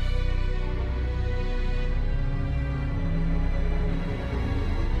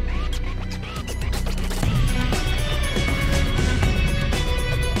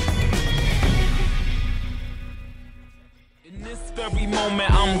 Very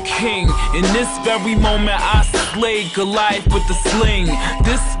moment I'm king. In this very moment I slay Goliath with the sling.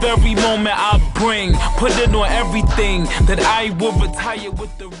 This very moment I bring, put it on everything that I will retire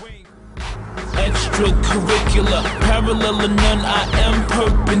with the ring. Extracurricular, parallel or none, I am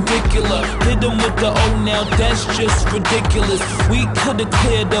perpendicular. Hit them with the O now, that's just ridiculous. We could've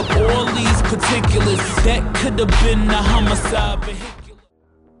cleared up all these particulars. That could've been a homicide vehicular.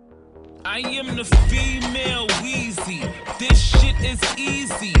 I am the female Wheezy. This shit is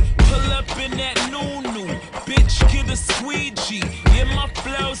easy. Pull up in that new. Bitch, get a squeegee. Yeah, my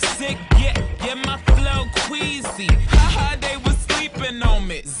flow sick. Yeah, my flow queasy. Haha, they was sleeping on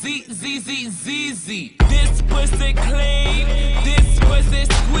me. Z. This pussy clean. This pussy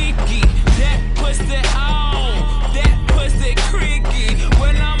squeaky. That pussy on. That pussy creaky.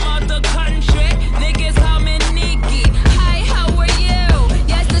 When I'm out the country, niggas call me Nikki. Hi, how are you?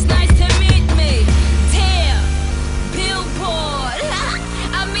 Yes, it's nice to meet me. Damn, Billboard.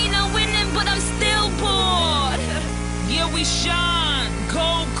 I mean, I'm winning, but I'm still bored. Yeah, we shine,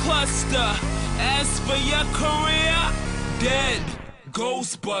 gold cluster. As for your career, dead,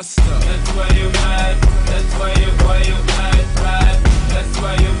 Ghostbuster. That's why you mad. That's why you mad. That's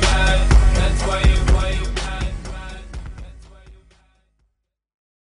why you